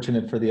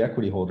unfortunate for the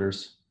equity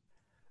holders.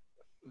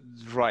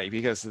 Right,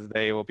 because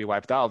they will be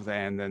wiped out,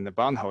 and then the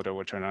bondholder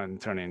will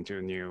turn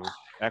into new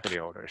equity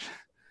holders.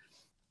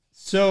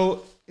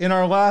 So in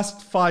our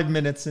last 5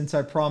 minutes, since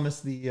I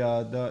promised the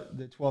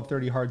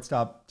 12:30 hard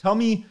stop, tell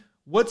me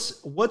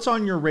what's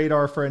on your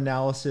radar for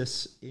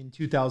analysis in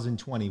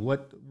 2020?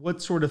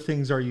 What sort of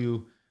things are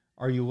you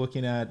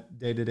looking at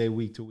day to day,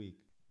 week to week?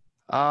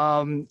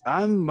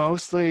 I'm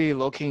mostly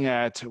looking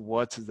at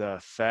what the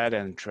Fed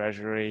and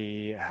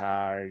Treasury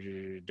are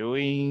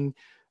doing,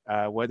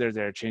 whether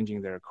they're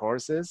changing their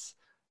courses,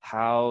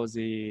 how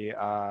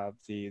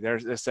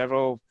there's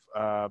several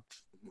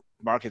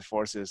market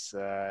forces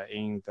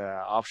in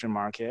the option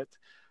market,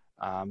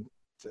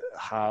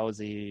 how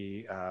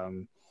the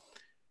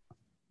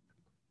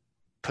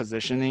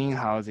positioning,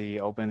 how the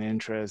open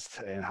interest,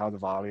 and how the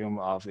volume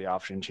of the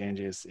option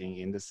changes in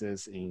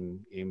indices in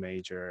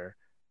major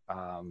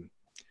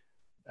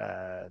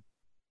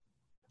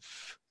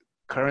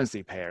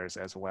currency pairs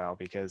as well,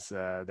 because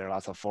there are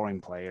lots of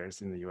foreign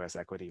players in the U.S.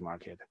 equity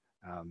market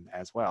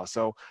as well.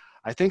 So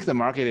I think the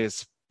market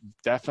is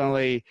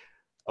definitely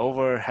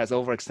has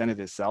overextended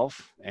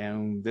itself,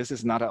 and this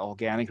is not an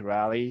organic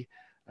rally.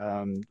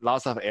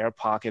 Lots of air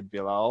pocket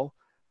below.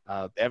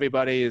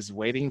 Everybody is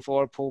waiting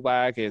for a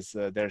pullback. If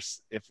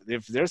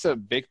there's a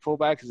big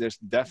pullback, there's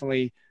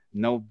definitely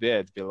no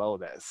bid below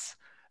this.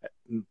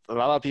 A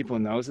lot of people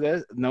know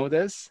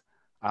this,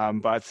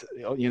 but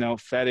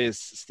Fed is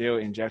still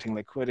injecting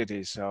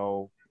liquidity,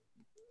 so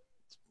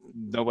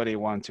nobody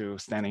wants to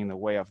stand in the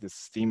way of this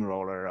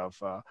steamroller of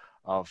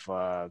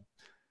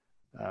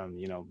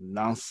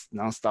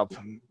non-stop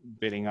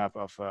bidding up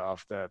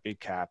of the big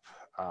cap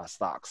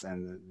stocks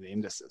and the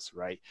indices,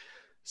 right?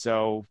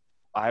 So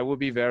I will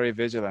be very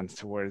vigilant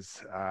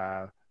towards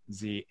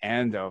the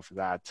end of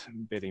that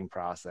bidding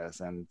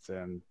process, and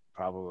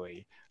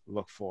probably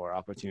look for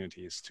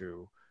opportunities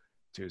to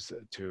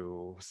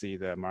see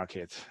the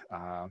market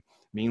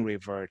mean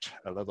revert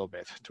a little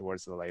bit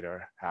towards the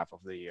later half of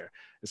the year.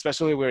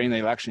 Especially we're in the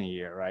election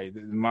year, right?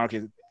 The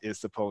market is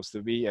supposed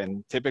to be,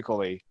 and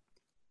typically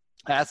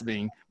has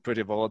been,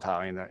 pretty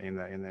volatile in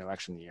the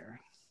election year.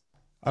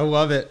 I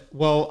love it.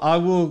 Well, I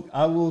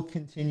will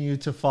continue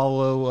to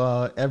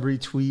follow every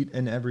tweet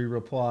and every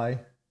reply.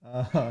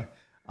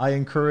 I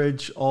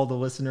encourage all the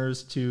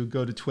listeners to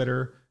go to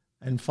Twitter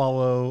and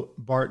follow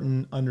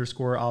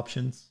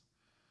Barton_options.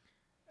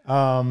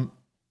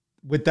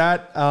 With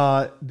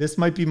that, this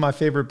might be my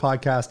favorite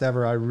podcast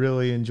ever. I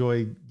really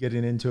enjoy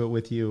getting into it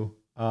with you.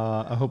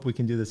 I hope we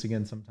can do this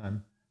again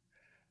sometime.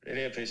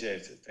 Really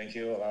appreciate it. Thank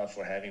you a lot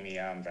for having me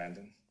on,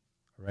 Brandon.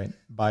 All right.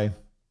 Bye.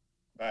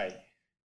 Bye.